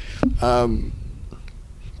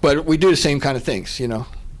 But we do the same kind of things, you know.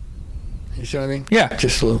 You see what I mean? Yeah.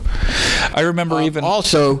 Just a little. I remember even...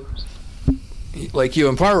 Also, like you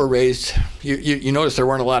and Pa were raised, you noticed there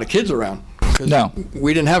weren't a lot of kids around. No.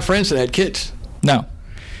 We didn't have friends that had kids. No.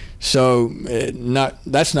 So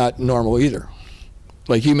that's not normal either.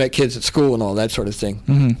 Like you met kids at school and all that sort of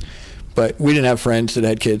thing. But we didn't have friends that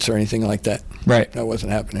had kids or anything like that. Right. That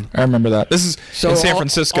wasn't happening. I rember that. This is in San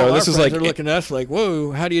Francisco. All this our is friends like... are looking at us like,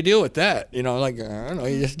 whoa, how do you deal with that? You know, like, I don't know,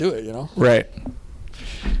 you just do it, you know. Right.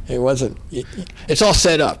 It wasn't. It's all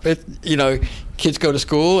set up. You know, kids go to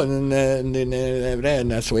school and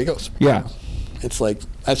that's the way it goes. Yeah. It's like,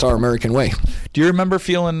 that's our American way. Do you remember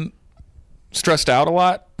feeling stressed out a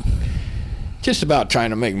lot? Just about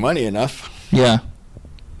trying to make money enough. Yeah.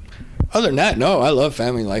 Other than that, no, I love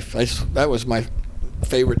family life. That was my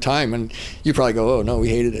favorite time. And you probably go, oh, no, we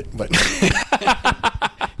hated it. But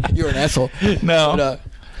you're an asshole. No. But,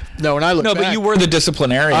 no, when I look back. No, but you were the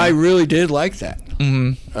disciplinarian. I really did like that.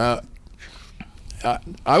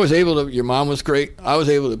 I was able to. Your mom was great. I was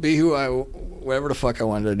able to be whatever the fuck I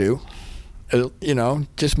wanted to do. You know,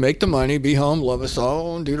 just make the money, be home, love us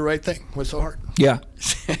all, and do the right thing. What's so hard? Yeah.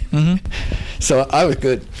 So I was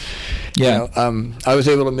good. Yeah. You know, I was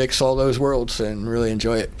able to mix all those worlds and really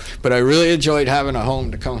enjoy it. But I really enjoyed having a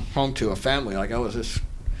home to come home to, a family. Like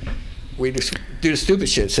we just do the stupid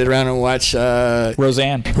shit, sit around and watch.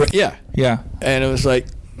 Roseanne. Yeah. Yeah. And it was like,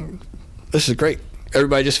 this is great.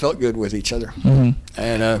 Everybody just felt good with each other.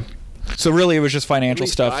 And so really, it was just financial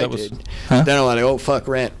stuff I that was. did. Huh? Then I'm like, fuck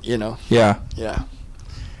rent, you know. Yeah. Yeah.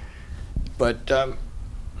 But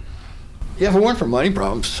yeah, if it weren't for money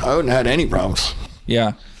problems, I wouldn't have had any problems.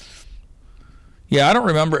 Yeah. Yeah, I don't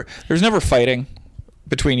remember. There's never fighting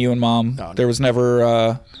between you and Mom. No. There was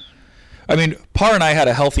never. I mean, Pa and I had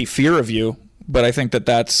a healthy fear of you, but I think that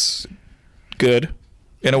that's good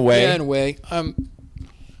in a way. Yeah, in a way.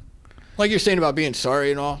 Like you're saying about being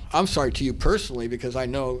sorry and all, I'm sorry to you personally because I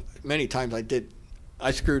know many times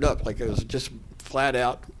I screwed up. Like it was just flat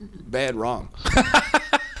out bad wrong.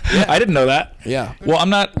 Yeah. I didn't know that. Yeah. Well, I'm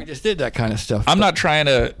not. We just did that kind of stuff. I'm not trying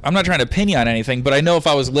to pin you on anything, but I know if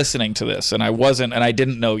I was listening to this and I wasn't, and I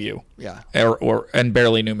didn't know you, Yeah. and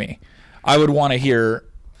barely knew me, I would want to hear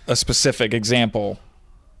a specific example,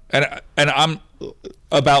 and I'm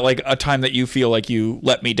about like a time that you feel like you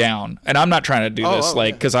let me down, and I'm not trying to do this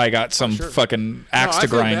like because I got some fucking axe to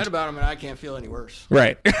grind. I feel bad about him, and I can't feel any worse.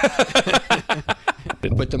 Right.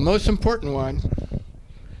 But the most important one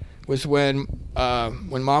was when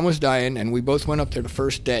Mom was dying, and we both went up there the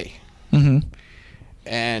first day.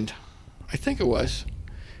 And I think it was,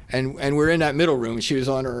 and we're in that middle room, and she was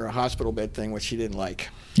on her hospital bed thing, which she didn't like.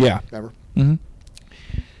 Yeah. Remember?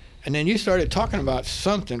 And then you started talking about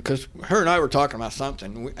something, because her and I were talking about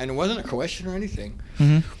something, and it wasn't a question or anything.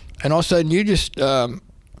 And all of a sudden, you just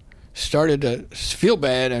started to feel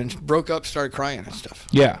bad and broke up, started crying and stuff.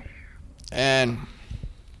 Yeah. And,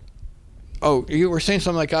 you were saying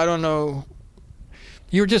something like, I don't know.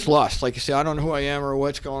 You were just lost. Like you say, I don't know who I am or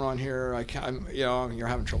what's going on here. You're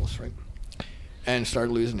having troubles, right? And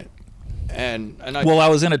started losing it. And I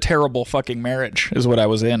was in a terrible fucking marriage is what I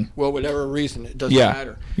was in. Well, whatever reason, it doesn't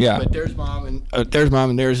matter. Yeah. But there's Mom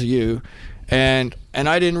and there's you, and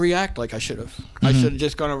I didn't react like I should have. I should have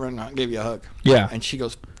just gone over and gave you a hug. Yeah. And she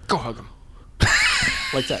goes, "Go hug him,"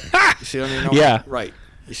 like that. You see what I mean? Yeah. Right.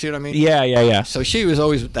 You see what I mean? Yeah. So she was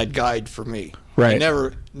always that guide for me. Right.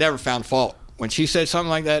 I never found fault when she said something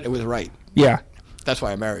like that. It was right. Yeah. That's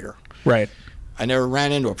why I married her. Right. I never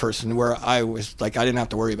ran into a person where I was like I didn't have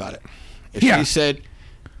to worry about it. If she said,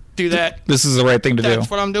 do that. This is the right thing to do. That's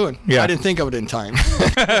what I'm doing. Yeah. I didn't think of it in time.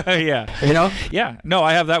 Yeah. You know? Yeah. No,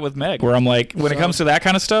 I have that with Meg where I'm like, when it comes to that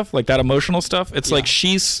kind of stuff, like that emotional stuff, it's like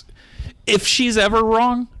if she's ever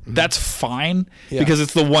wrong, that's fine because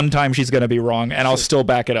it's the one time she's going to be wrong and I'll still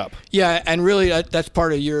back it up. Yeah. And really that's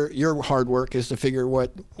part of your hard work is to figure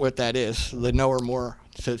what that is, the know or more,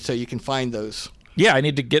 so you can find those. Yeah, I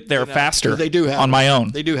need to get there faster. They do have on my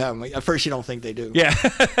own. They do have them. At first, you don't think they do. Yeah.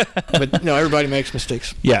 But no, everybody makes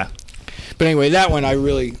mistakes. Yeah. But anyway, that one I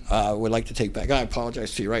really would like to take back. I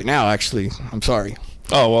apologize to you right now. Actually, I'm sorry.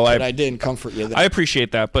 Oh well, I didn't comfort you. I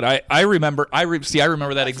appreciate that, but I remember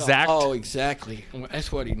that exact. Oh, exactly.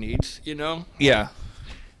 That's what he needs. You know. Yeah.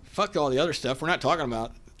 Fuck all the other stuff. We're not talking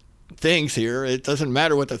about things here. It doesn't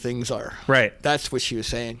matter what the things are. Right. That's what she was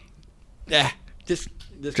saying. Yeah. Just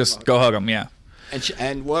go hug him. Yeah.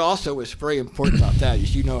 And what also was very important about that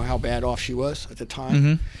is how bad off she was at the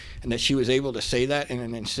time, and that she was able to say that in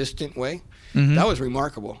an insistent way. That was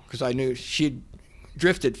remarkable because I knew she'd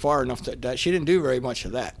drifted far enough that she didn't do very much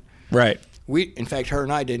of that. Right. In fact, her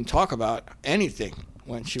and I didn't talk about anything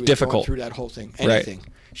when she was difficult going through that whole thing. Anything. Right.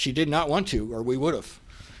 She did not want to, or we would have.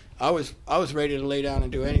 I was ready to lay down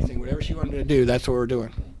and do anything. Whatever she wanted to do, that's what we're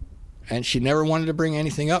doing. And she never wanted to bring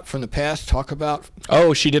anything up from the past, talk about.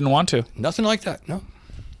 Oh, she didn't want to? Nothing like that, no.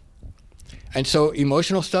 And so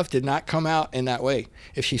emotional stuff did not come out in that way.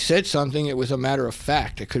 If she said something, it was a matter of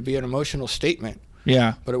fact. It could be an emotional statement.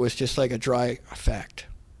 Yeah. But it was just like a dry fact.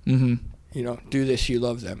 Do this, you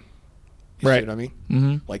love them. You right. See what I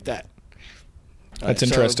mean? Like that. That's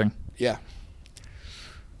interesting. Yeah.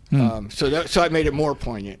 So I made it more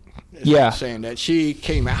poignant. Yeah. Saying that she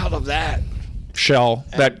came out of that shell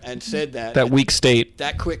and said that weak state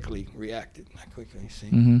that quickly reacted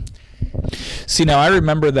see. See, now I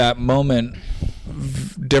remember that moment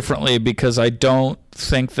differently because I don't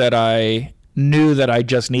think that I knew that I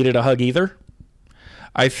just needed a hug either.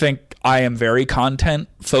 I think I am very content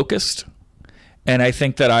focused, and I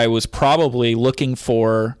think that I was probably looking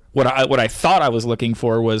for What I thought I was looking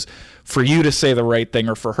for was for you to say the right thing,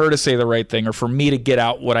 or for her to say the right thing, or for me to get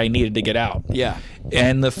out what I needed to get out. Yeah.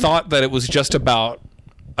 And the thought that it was just about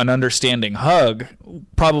an understanding hug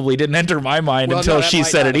probably didn't enter my mind until she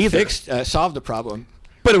said it either. Solved the problem.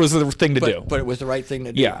 But it was the thing to do. But it was the right thing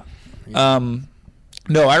to do. Yeah.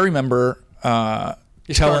 No, I remember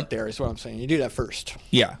you start there is what I'm saying. You do that first.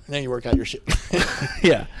 Yeah. And then you work out your shit.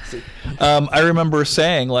 Yeah. I remember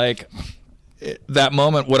saying, like, that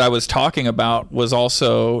moment, what I was talking about was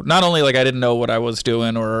also not only like I didn't know what I was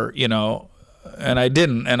doing, or, you know, and I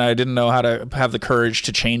didn't know how to have the courage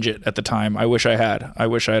to change it at the time. I wish I had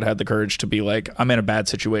the courage to be like, I'm in a bad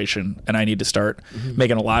situation and I need to start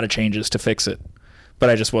making a lot of changes to fix it. But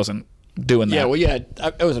I just wasn't doing that. Yeah, well, yeah,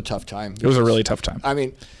 it was a tough time. It was a really tough time. I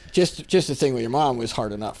mean, just the thing with your mom was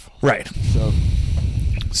hard enough. Right.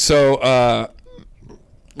 So,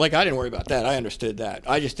 like, I didn't worry about that. I understood that.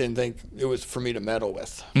 I just didn't think it was for me to meddle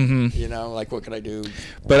with. Mm-hmm. You know, like, what could I do?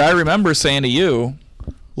 But I remember saying to you,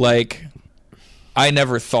 like, I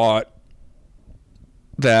never thought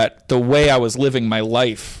that the way I was living my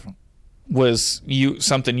life was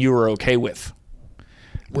something you were okay with.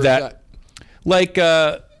 Where's that? Like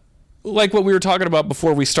what we were talking about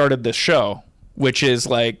before we started this show, which is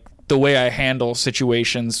like the way I handle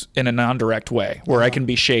situations in a non-direct way, where I can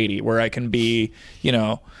be shady, where I can be, you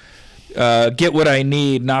know, get what I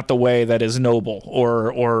need, not the way that is noble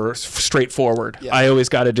or straightforward. Yeah. I always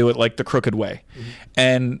got to do it like the crooked way. Mm-hmm.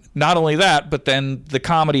 And not only that, but then the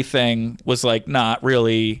comedy thing was like not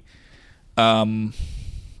really.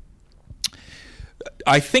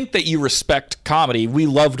 I think that you respect comedy. We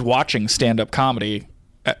loved watching stand-up comedy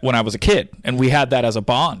when I was a kid, and we had that as a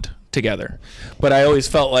bond together. But I always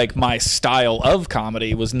felt like my style of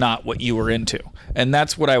comedy was not what you were into. And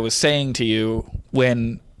that's what I was saying to you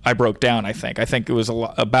when I broke down, I think. I think it was a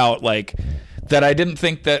lot about, like, that I didn't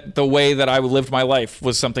think that the way that I lived my life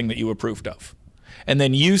was something that you approved of. And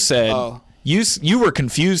then you said, you were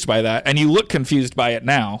confused by that, and you look confused by it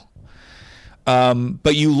now.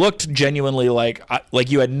 But you looked genuinely like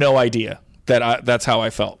you had no idea that that's how I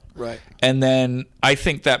felt. Right. And then I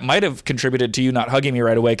think that might have contributed to you not hugging me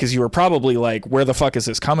right away, because you were probably like, where the fuck is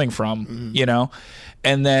this coming from? Mm-hmm. You know?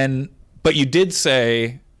 And then, but you did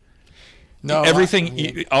say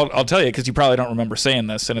everything. I'll tell you, because you probably don't remember saying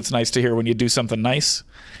this, and it's nice to hear when you do something nice.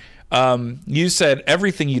 You said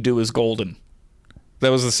everything you do is golden.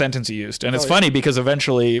 That was the sentence you used. And it's funny because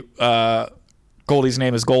eventually, Goldie's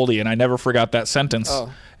name is Goldie, and I never forgot that sentence.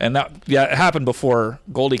 Oh. And it happened before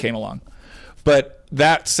Goldie came along. But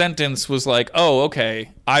that sentence was like, oh,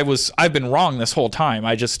 okay, I've been wrong this whole time.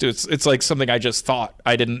 It's like something I just thought.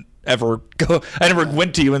 I never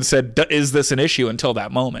went to you and said, is this an issue, until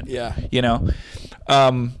that moment. Yeah. You know?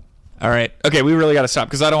 All right. Okay, we really got to stop,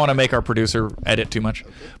 because I don't want to make our producer edit too much.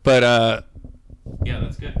 Okay. But yeah,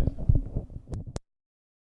 that's good.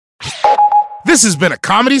 This has been a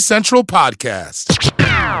Comedy Central podcast.